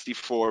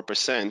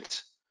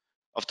 64%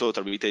 of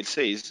total retail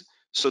sales.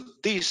 So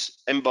these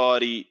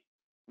embody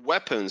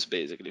weapons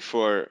basically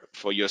for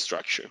your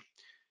structure.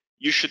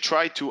 You should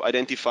try to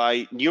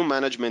identify new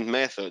management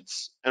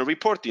methods and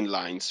reporting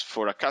lines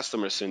for a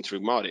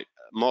customer-centric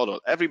model.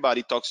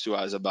 Everybody talks to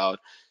us about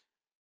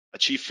a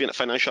chief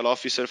financial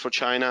officer for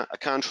China, a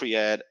country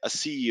head, a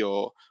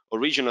CEO, or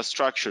regional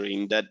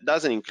structuring that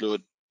doesn't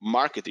include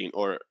marketing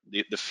or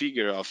the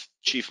figure of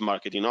chief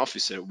marketing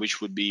officer,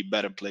 which would be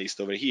better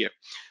placed over here.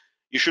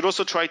 You should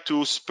also try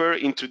to spur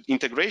into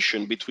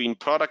integration between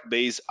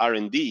product-based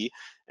R&D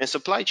and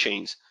supply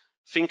chains.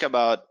 Think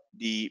about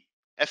the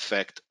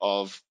effect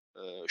of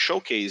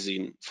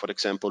showcasing, for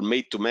example,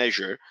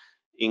 made-to-measure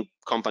in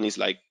companies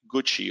like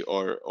Gucci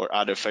or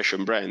other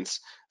fashion brands,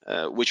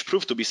 which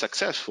proved to be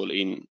successful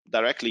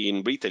directly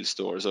in retail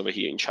stores over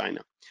here in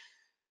China.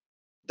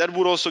 That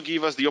would also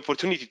give us the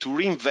opportunity to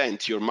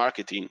reinvent your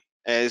marketing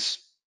as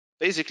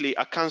basically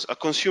a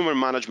consumer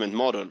management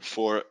model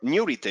for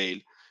new retail,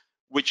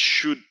 which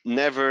should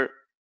never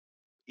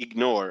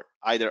ignore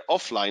either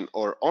offline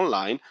or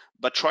online,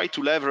 but try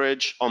to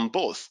leverage on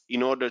both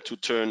in order to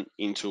turn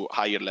into a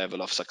higher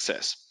level of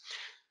success.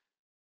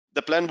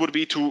 The plan would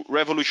be to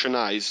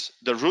revolutionize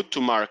the route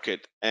to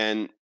market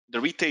and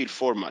the retail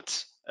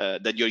formats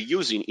that you're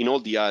using in all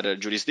the other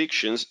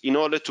jurisdictions in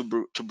order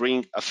to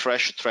bring a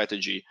fresh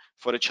strategy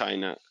for the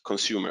China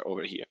consumer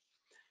over here.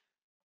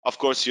 Of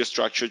course, your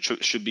structure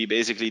should be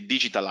basically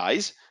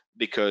digitalized,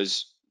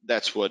 because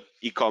that's what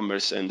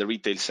e-commerce and the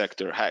retail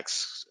sector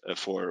asks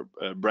for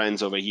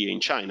brands over here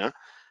in China.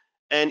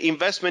 And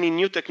investment in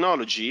new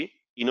technology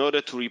in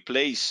order to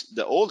replace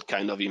the old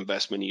kind of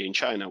investment here in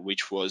China,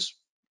 which was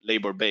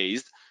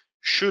labor-based,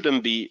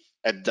 shouldn't be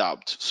a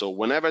doubt. So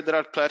whenever there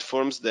are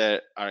platforms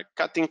that are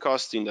cutting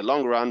costs in the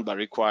long run but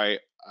require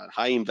a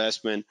high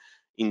investment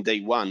in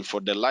day one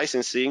for the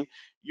licensing,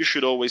 you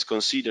should always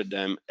consider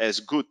them as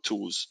good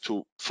tools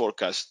to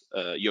forecast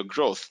your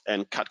growth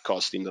and cut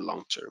costs in the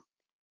long term.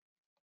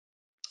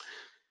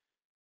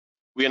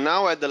 We are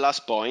now at the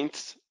last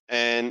point,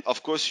 and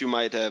of course you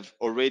might have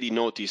already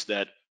noticed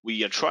that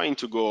we are trying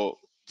to go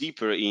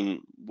deeper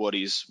in what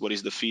is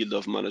the field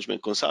of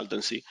management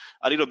consultancy,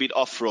 a little bit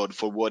off-road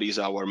for what is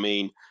our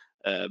main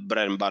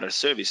bread and butter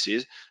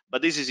services,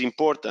 but this is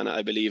important,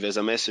 I believe, as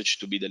a message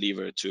to be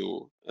delivered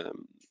to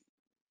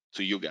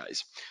you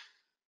guys.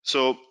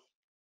 So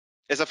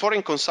as a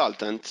foreign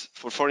consultant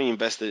for foreign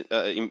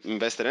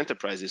invested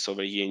enterprises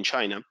over here in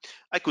China,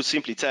 I could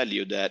simply tell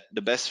you that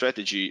the best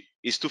strategy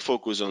is to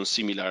focus on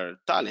similar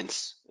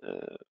talents.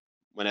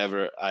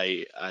 Whenever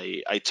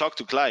I talk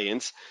to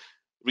clients,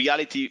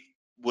 reality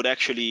would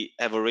actually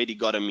have already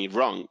gotten me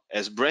wrong,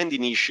 as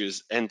branding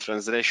issues and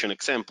translation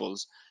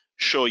examples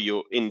show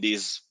you in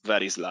these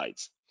very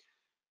slides.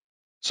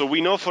 So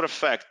we know for a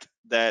fact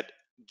that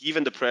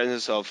given the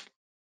presence of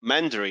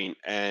Mandarin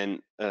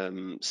and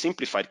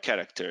simplified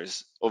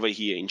characters over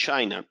here in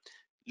China,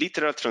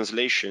 literal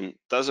translation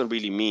doesn't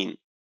really mean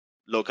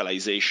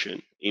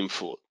localization in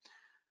full.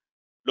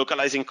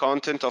 Localizing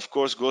content, of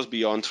course, goes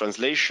beyond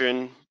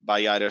translation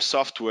by either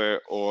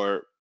software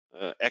or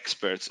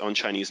experts on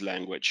Chinese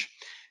language.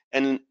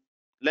 And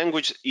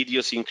language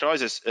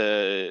idiosyncrasies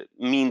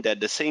mean that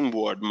the same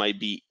word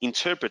might be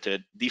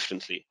interpreted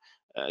differently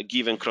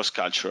given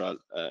cross-cultural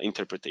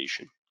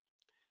interpretation.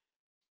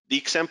 The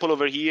example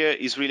over here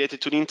is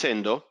related to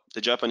Nintendo,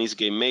 the Japanese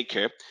game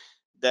maker,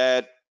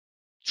 that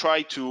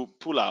tried to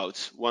pull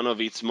out one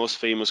of its most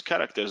famous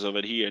characters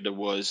over here, that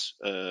was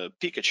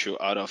Pikachu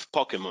out of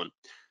Pokemon.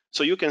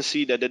 So you can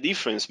see that the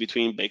difference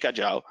between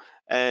Beikajao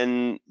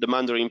and the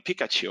Mandarin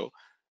Pikachu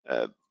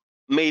uh,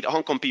 made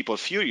Hong Kong people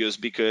furious,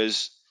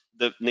 because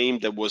the name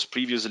that was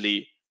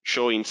previously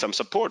showing some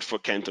support for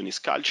Cantonese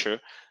culture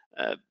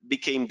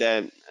became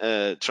then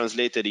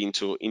translated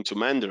into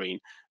Mandarin,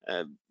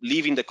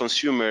 leaving the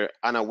consumer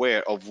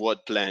unaware of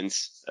what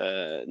plans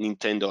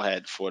Nintendo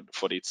had for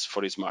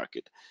its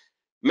market.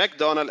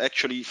 McDonald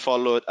actually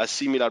followed a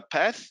similar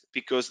path,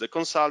 because the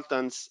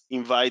consultants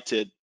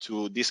invited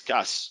to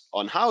discuss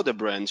on how the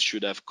brand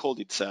should have called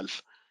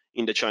itself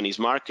in the Chinese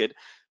market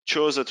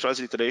chose a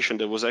transliteration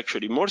that was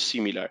actually more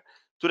similar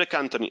to the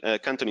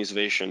Cantonese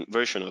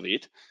version of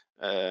it,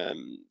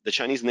 the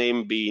Chinese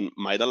name being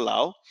Maidal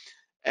Lao.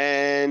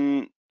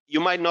 And you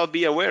might not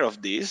be aware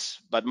of this,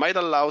 but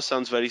Maidal Lao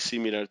sounds very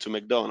similar to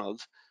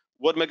McDonald's.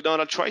 What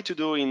McDonald tried to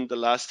do in the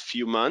last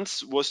few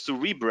months was to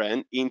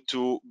rebrand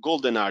into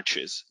Golden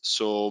Arches,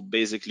 so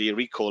basically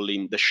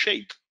recalling the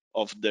shape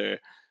of their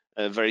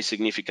very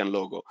significant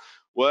logo.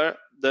 Where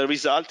the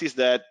result is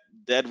that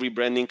that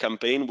rebranding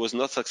campaign was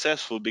not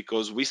successful,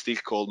 because we still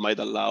call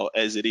Maidal Lao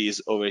as it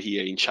is over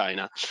here in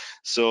China.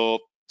 So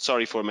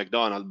sorry for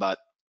McDonald, but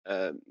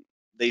uh,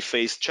 they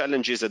faced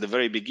challenges at the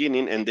very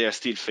beginning, and they are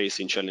still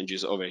facing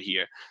challenges over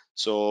here.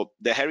 So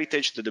the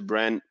heritage that the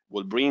brand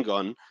will bring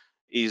on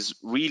is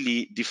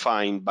really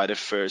defined by the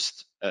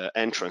first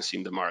entrance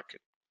in the market.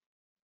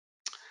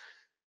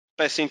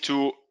 Passing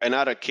to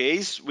another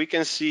case, we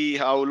can see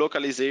how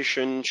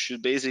localization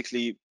should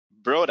basically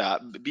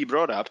be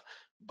brought up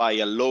by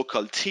a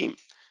local team.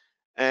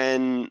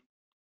 And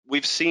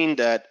we've seen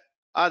that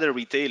other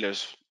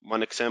retailers,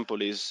 one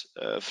example is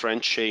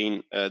French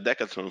chain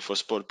Decathlon for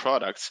sport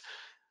products,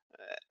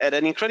 had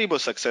an incredible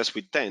success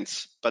with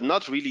tents, but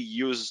not really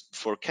used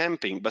for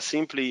camping, but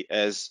simply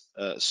as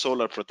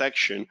solar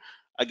protection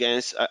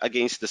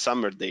against the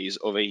summer days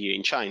over here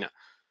in China.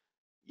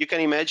 You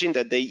can imagine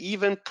that they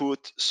even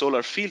put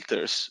solar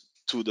filters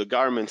to the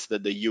garments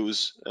that they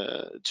use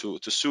to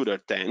suit their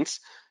tents,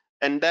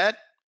 and that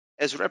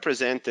has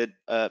represented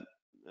a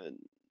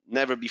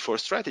never before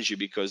strategy,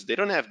 because they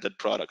don't have that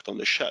product on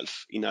the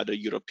shelf in other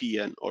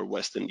European or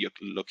Western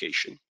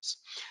locations.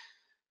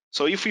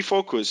 So if we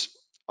focus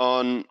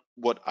on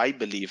what I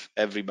believe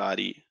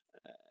everybody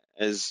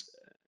is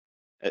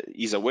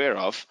aware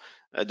of,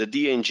 the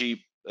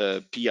DNG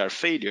PR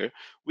failure,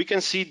 we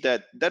can see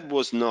that that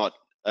was not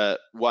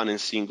one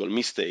and single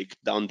mistake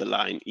down the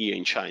line here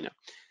in China.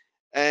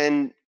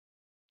 And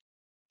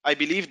I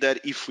believe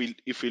that if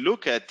we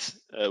look at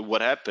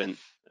what happened,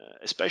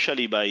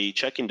 especially by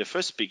checking the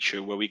first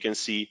picture, where we can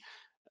see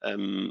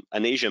an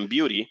Asian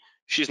beauty.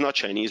 She's not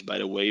Chinese, by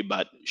the way,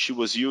 but she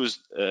was used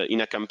in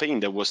a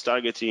campaign that was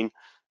targeting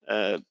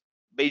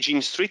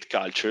Beijing street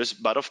cultures,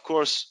 but of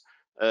course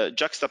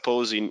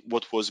juxtaposing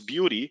what was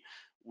beauty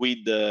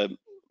with the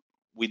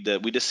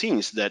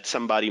scenes that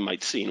somebody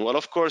might see. Well,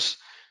 of course,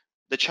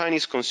 the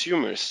Chinese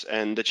consumers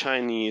and the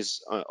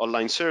Chinese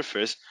online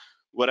surfers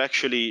were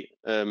actually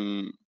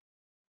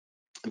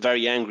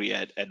very angry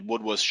at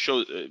what was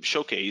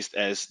showcased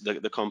as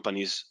the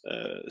company's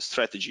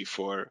strategy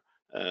for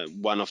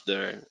one of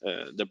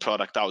the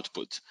product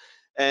output.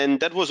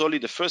 And that was only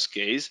the first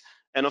case.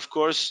 And of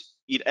course,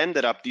 it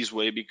ended up this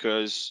way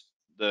because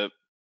the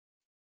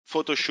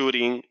photo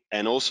shooting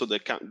and also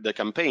the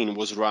campaign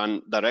was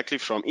run directly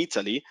from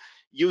Italy,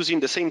 using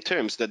the same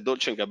terms that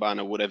Dolce &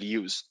 Gabbana would have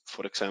used,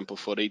 for example,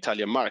 for the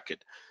Italian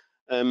market.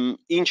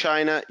 In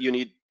China, you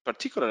need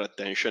particular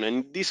attention. And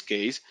in this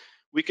case,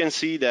 we can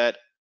see that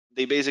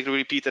they basically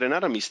repeated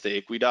another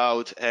mistake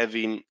without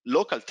having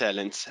local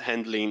talents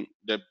handling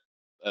the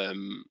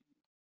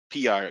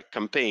PR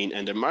campaign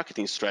and their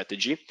marketing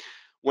strategy.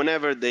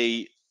 Whenever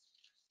they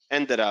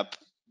ended up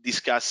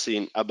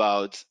discussing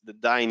about the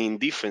dining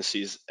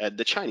differences at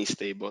the Chinese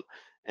table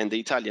and the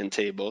Italian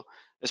table,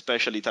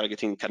 especially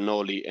targeting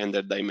cannoli and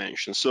their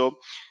dimensions. So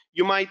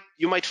you might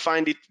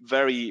find it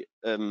very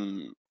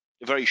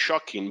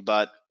shocking,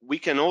 but we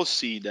can all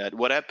see that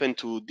what happened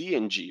to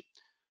D&G,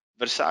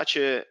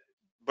 Versace,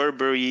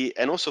 Burberry,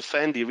 and also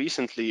Fendi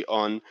recently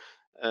on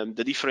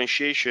the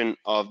differentiation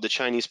of the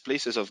Chinese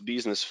places of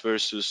business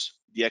versus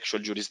the actual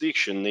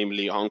jurisdiction,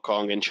 namely Hong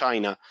Kong and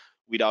China,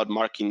 without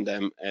marking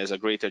them as a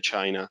Greater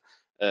China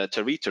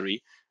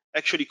territory,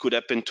 actually could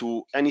happen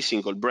to any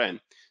single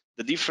brand.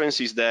 The difference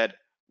is that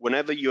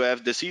whenever you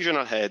have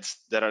decisional heads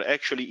that are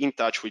actually in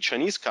touch with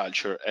Chinese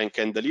culture and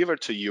can deliver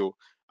to you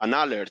an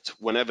alert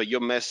whenever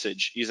your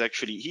message is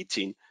actually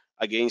hitting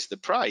against the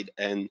pride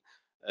and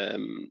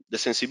the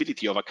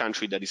sensibility of a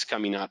country that is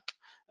coming up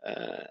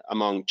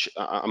among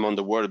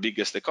the world's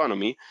biggest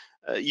economy,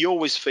 you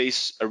always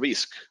face a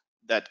risk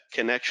that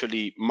can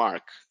actually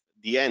mark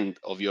the end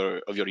of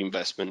your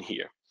investment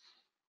here.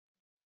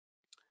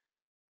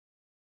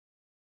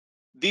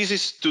 This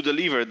is to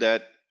deliver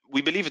that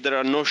we believe there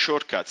are no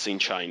shortcuts in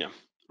China.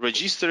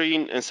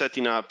 Registering and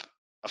setting up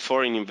a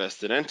foreign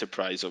invested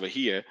enterprise over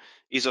here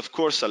is of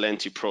course a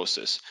lengthy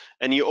process,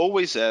 and you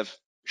always have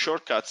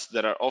shortcuts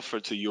that are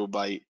offered to you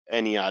by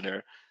any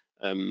other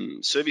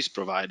service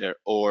provider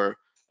or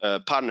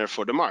partner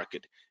for the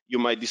market. You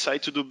might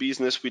decide to do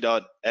business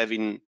without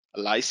having a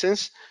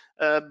license,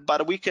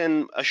 but we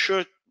can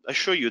assure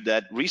you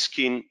that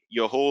risking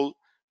your whole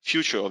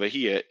future over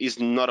here is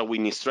not a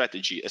winning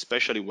strategy,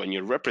 especially when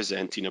you're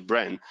representing a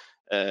brand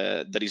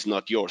that is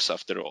not yours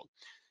after all.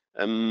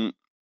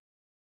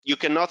 You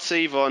cannot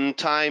save on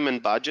time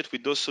and budget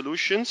with those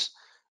solutions,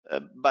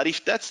 but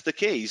if that's the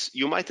case,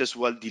 you might as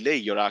well delay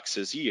your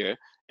access here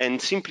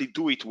and simply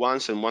do it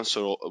once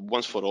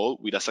for all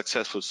with a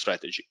successful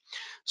strategy.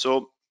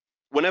 So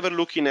whenever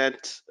looking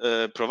at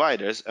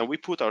providers, and we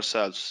put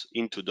ourselves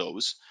into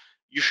those,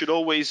 you should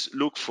always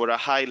look for a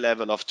high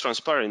level of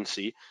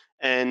transparency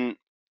and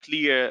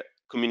clear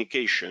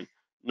communication,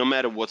 no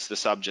matter what's the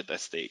subject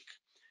at stake.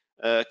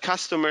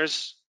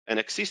 Customers and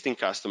existing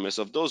customers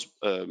of those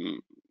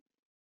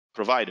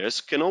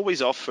providers can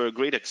always offer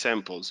great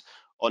examples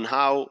on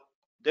how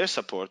their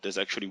support has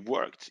actually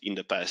worked in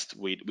the past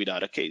with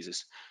other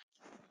cases.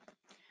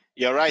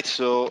 Yeah, right.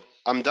 So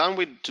I'm done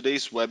with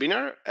today's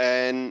webinar,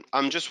 and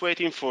I'm just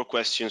waiting for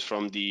questions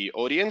from the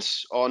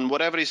audience on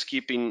whatever is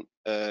keeping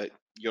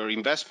your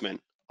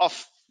investment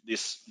off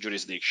this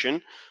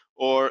jurisdiction,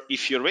 or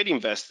if you're already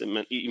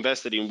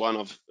invested in one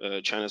of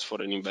China's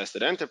foreign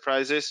invested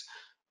enterprises,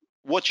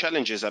 what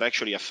challenges are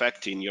actually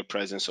affecting your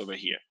presence over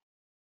here?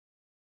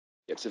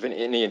 Yep, so if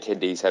any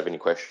attendees have any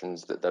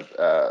questions that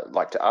they'd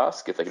like to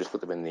ask, if they could just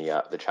put them in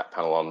the chat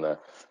panel on the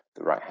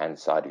right-hand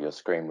side of your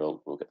screen,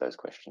 we'll get those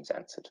questions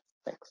answered.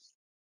 Thanks.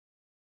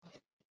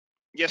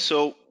 Yes,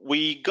 so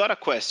we got a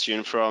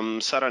question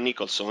from Sarah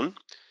Nicholson,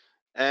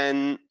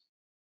 and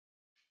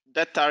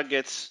that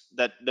targets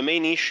that the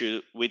main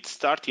issue with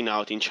starting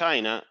out in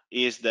China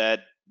is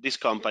that this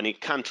company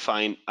can't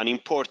find an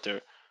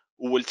importer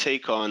who will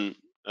take on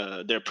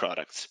their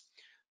products.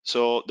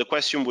 So the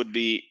question would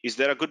be, is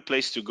there a good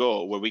place to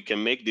go where we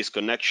can make these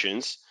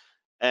connections?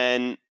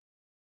 And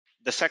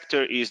the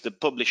sector is the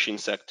publishing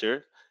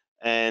sector,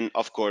 and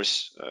of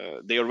course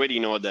they already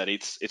know that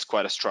it's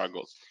quite a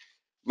struggle.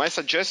 My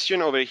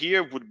suggestion over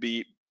here would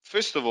be,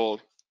 first of all,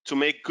 to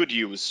make good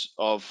use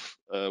of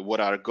what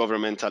are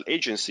governmental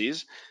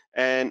agencies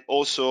and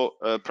also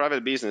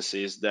private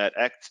businesses that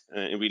act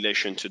in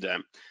relation to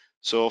them.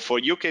 So for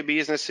UK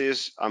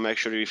businesses, I'm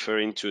actually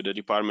referring to the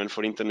Department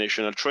for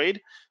International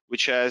Trade,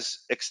 which has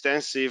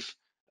extensive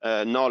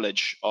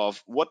knowledge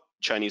of what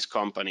Chinese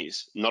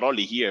companies, not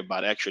only here,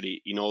 but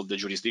actually in all the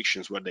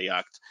jurisdictions where they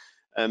act,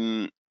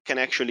 can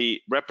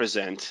actually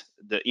represent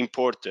the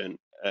important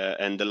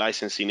and the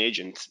licensing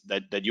agent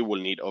that you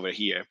will need over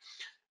here.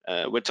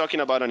 We're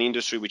talking about an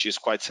industry which is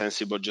quite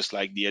sensible, just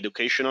like the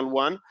educational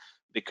one,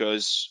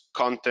 because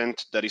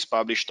content that is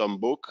published on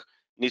book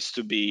needs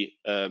to be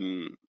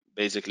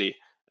basically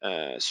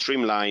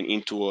streamlined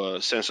into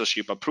a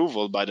censorship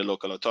approval by the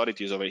local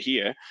authorities over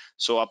here.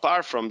 So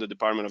apart from the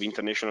Department of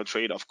International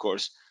Trade, of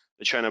course,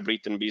 the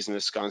China-Britain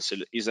Business Council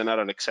is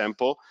another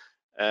example,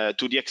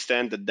 to the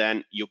extent that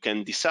then you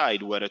can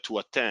decide whether to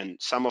attend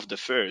some of the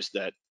fairs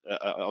that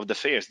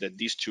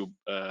these two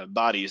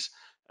bodies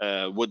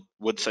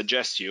would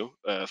suggest you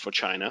for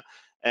China.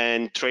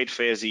 And trade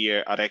fairs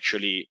here are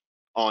actually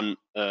on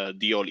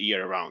the all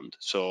year round.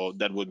 So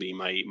that would be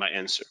my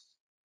answer.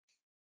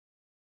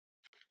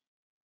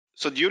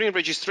 So during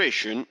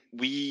registration,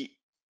 we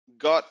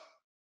got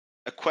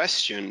a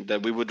question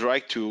that we would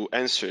like to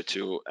answer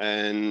to,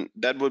 and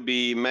that would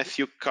be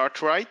Matthew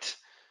Cartwright.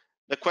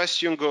 The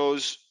question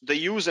goes, the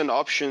use and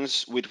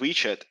options with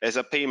WeChat as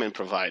a payment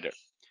provider.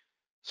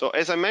 So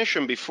as I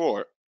mentioned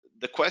before,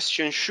 the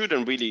question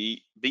shouldn't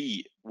really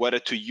be whether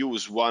to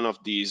use one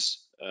of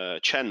these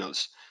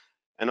channels.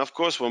 And of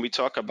course, when we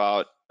talk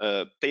about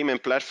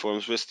payment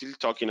platforms, we're still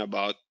talking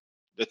about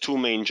the two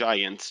main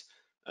giants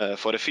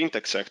for the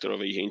fintech sector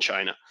over here in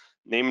China,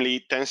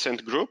 namely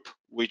Tencent Group,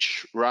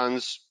 which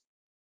runs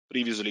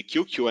previously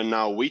QQ and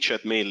now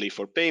WeChat mainly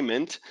for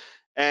payment,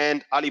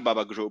 and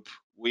Alibaba Group,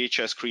 which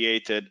has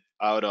created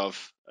out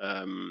of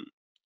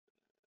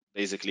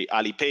basically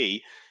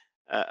Alipay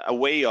a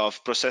way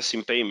of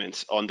processing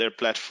payments on their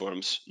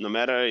platforms, no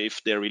matter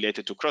if they're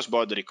related to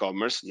cross-border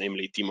e-commerce,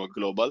 namely Tmall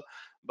Global,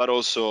 but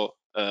also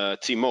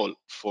Tmall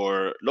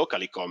for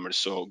local e-commerce,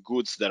 so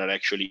goods that are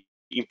actually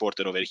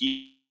imported over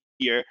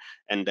here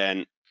and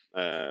then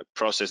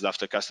processed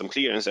after custom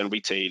clearance and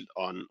retailed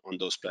on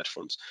those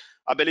platforms.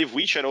 I believe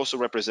WeChat also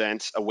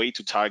represents a way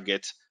to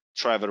target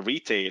travel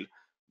retail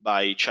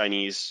by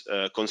Chinese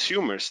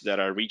consumers that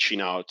are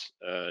reaching out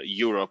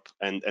Europe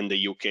and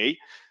the UK.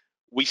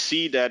 We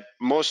see that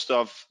most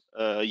of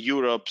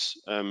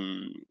Europe's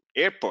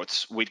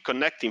airports with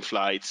connecting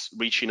flights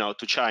reaching out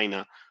to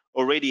China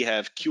already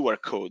have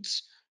QR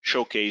codes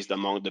showcased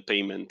among the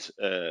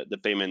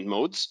payment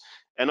modes.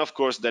 And of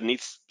course, that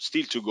needs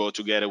still to go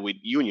together with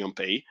Union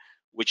Pay,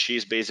 which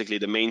is basically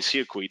the main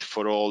circuit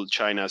for all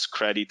China's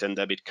credit and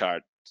debit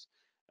cards.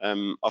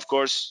 Of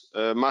course,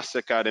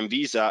 MasterCard and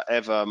Visa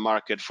have a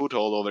market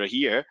foothold over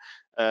here,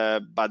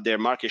 but their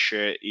market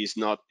share is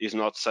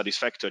not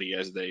satisfactory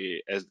as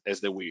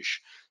they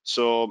wish.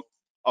 So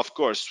of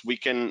course we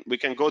can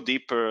go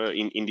deeper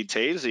in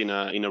details in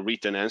a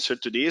written answer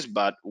to this,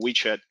 but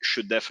WeChat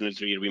should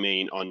definitely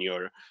remain on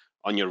your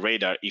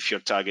radar if you're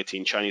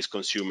targeting Chinese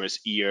consumers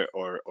here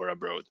or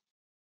abroad.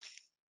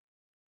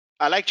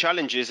 I like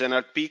challenges, and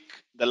I'll pick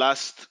the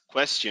last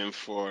question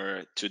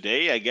for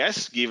today, I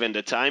guess, given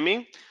the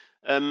timing.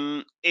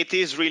 It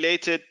is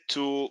related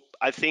to,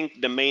 I think,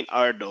 the main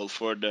hurdle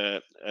for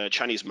the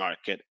Chinese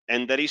market,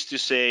 and that is to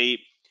say,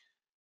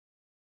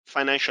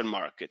 financial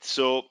market.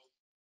 So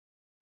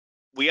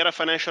we are a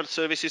financial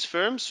services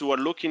firms who are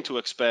looking to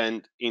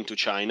expand into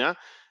China,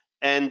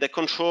 and the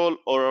control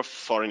of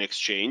foreign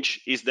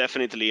exchange is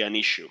definitely an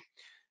issue.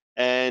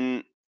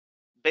 And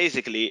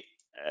basically,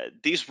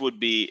 this would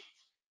be,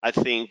 I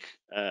think,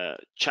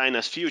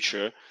 China's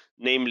future,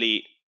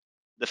 namely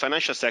the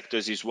financial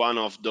sectors is one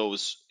of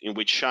those in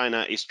which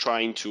China is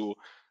trying to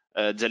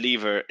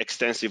deliver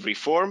extensive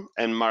reform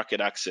and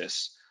market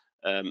access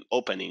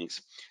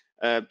openings.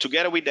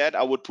 Together with that,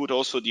 I would put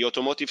also the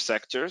automotive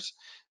sectors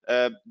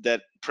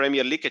that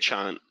Premier Li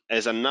Keqiang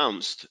has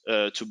announced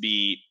to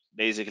be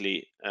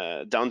basically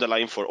down the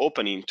line for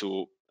opening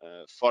to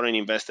foreign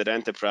invested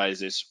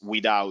enterprises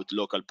without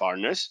local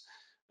partners.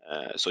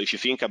 So if you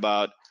think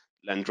about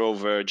Land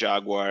Rover,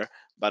 Jaguar,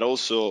 but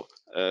also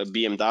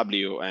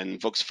BMW and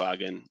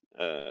Volkswagen,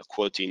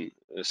 quoting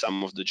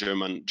some of the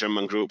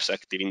German groups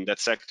active in that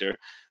sector,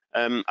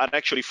 are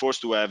actually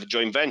forced to have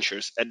joint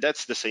ventures, and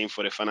that's the same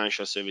for the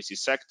financial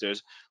services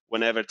sectors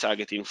whenever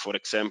targeting, for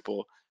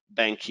example,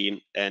 banking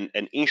and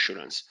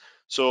insurance.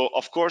 So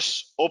of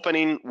course,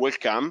 opening will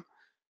come,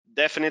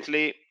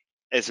 definitely,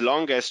 as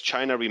long as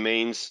China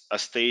remains a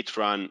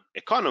state-run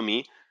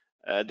economy.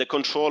 The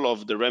control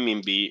of the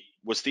renminbi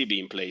will still be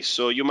in place.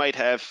 So you might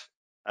have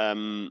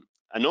an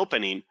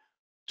opening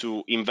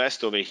to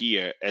invest over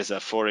here as a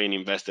foreign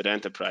invested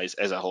enterprise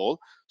as a whole,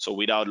 so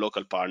without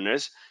local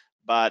partners,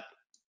 but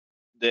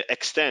the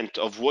extent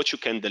of what you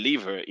can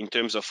deliver in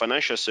terms of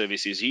financial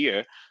services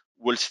here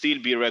will still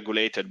be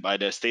regulated by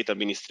the State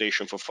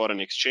Administration for Foreign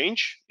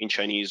Exchange, in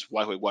Chinese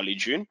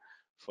Jun,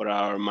 for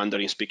our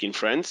Mandarin speaking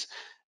friends.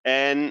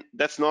 And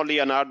that's not only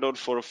an hurdle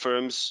for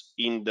firms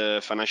in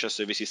the financial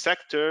services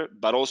sector,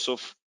 but also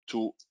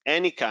to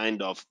any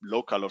kind of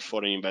local or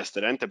foreign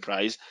invested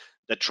enterprise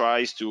that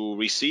tries to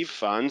receive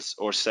funds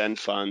or send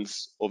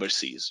funds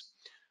overseas.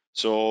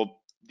 So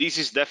this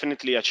is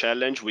definitely a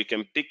challenge. We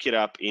can pick it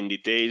up in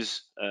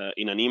details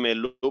in an email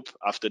loop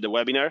after the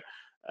webinar.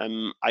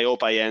 I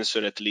hope I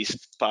answered at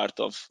least part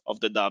of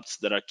the doubts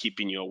that are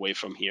keeping you away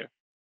from here.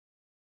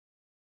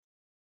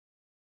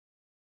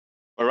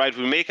 All right,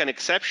 we make an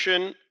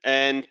exception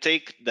and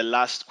take the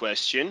last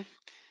question.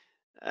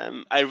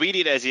 I read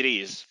it as it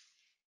is.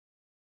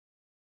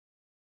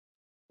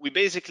 We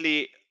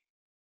basically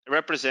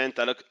represent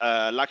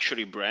a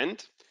luxury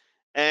brand,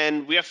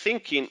 and we are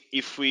thinking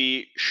if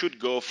we should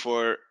go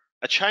for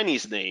a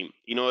Chinese name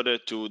in order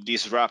to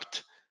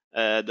disrupt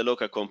the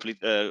local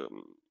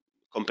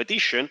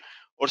competition,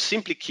 or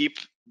simply keep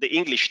the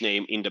English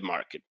name in the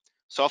market.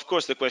 So of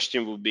course the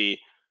question would be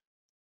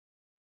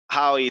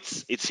how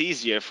it's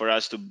easier for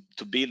us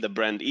to build a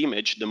brand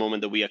image the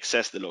moment that we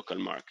access the local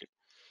market.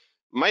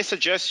 My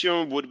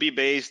suggestion would be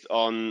based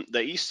on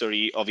the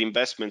history of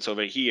investments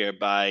over here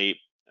by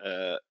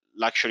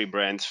luxury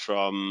brands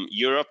from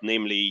Europe,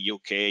 namely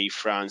UK,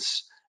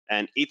 France,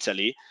 and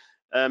Italy.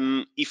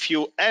 If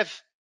you have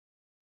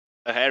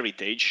a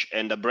heritage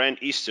and a brand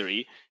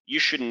history, you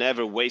should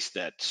never waste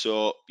that.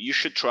 So you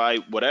should try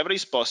whatever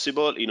is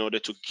possible in order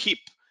to keep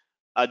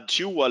a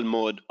dual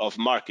mode of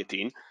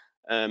marketing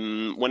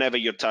whenever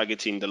you're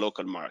targeting the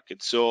local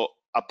market. So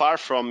apart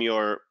from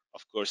your,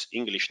 of course,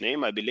 English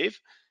name, I believe,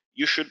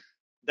 you should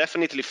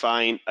definitely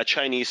find a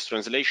Chinese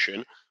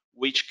translation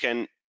which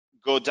can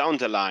go down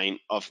the line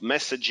of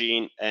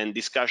messaging and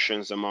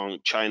discussions among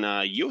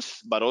China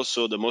youth, but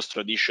also the most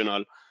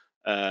traditional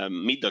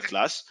middle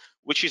class,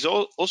 which is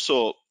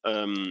also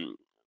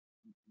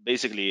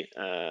basically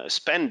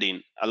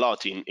spending a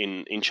lot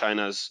in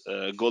China's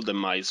golden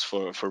miles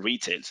for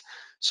retails.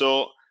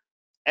 So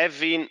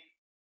having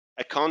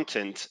a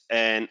content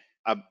and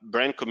a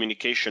brand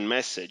communication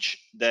message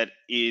that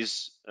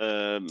is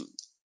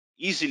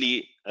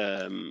easily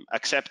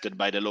accepted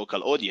by the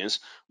local audience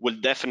will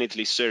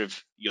definitely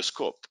serve your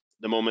scope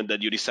the moment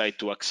that you decide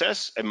to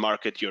access and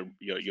market your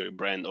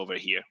brand over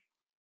here.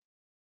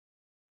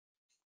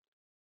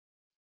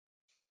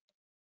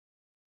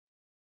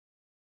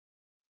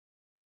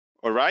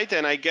 All right,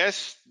 and I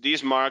guess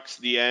this marks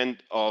the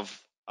end of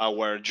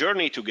our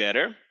journey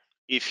together.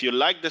 If you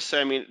like the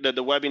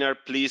webinar,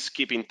 please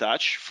keep in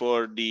touch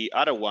for the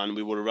other one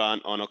we will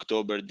run on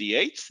October the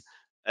 8th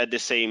at the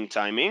same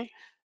timing.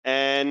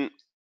 And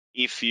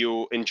if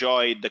you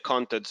enjoyed the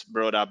content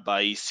brought up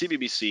by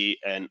CBBC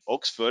and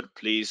Hawksford,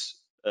 please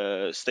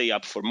stay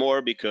up for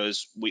more,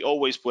 because we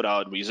always put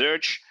out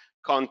research,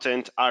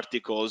 content,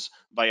 articles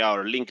by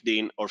our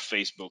LinkedIn or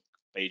Facebook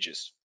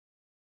pages.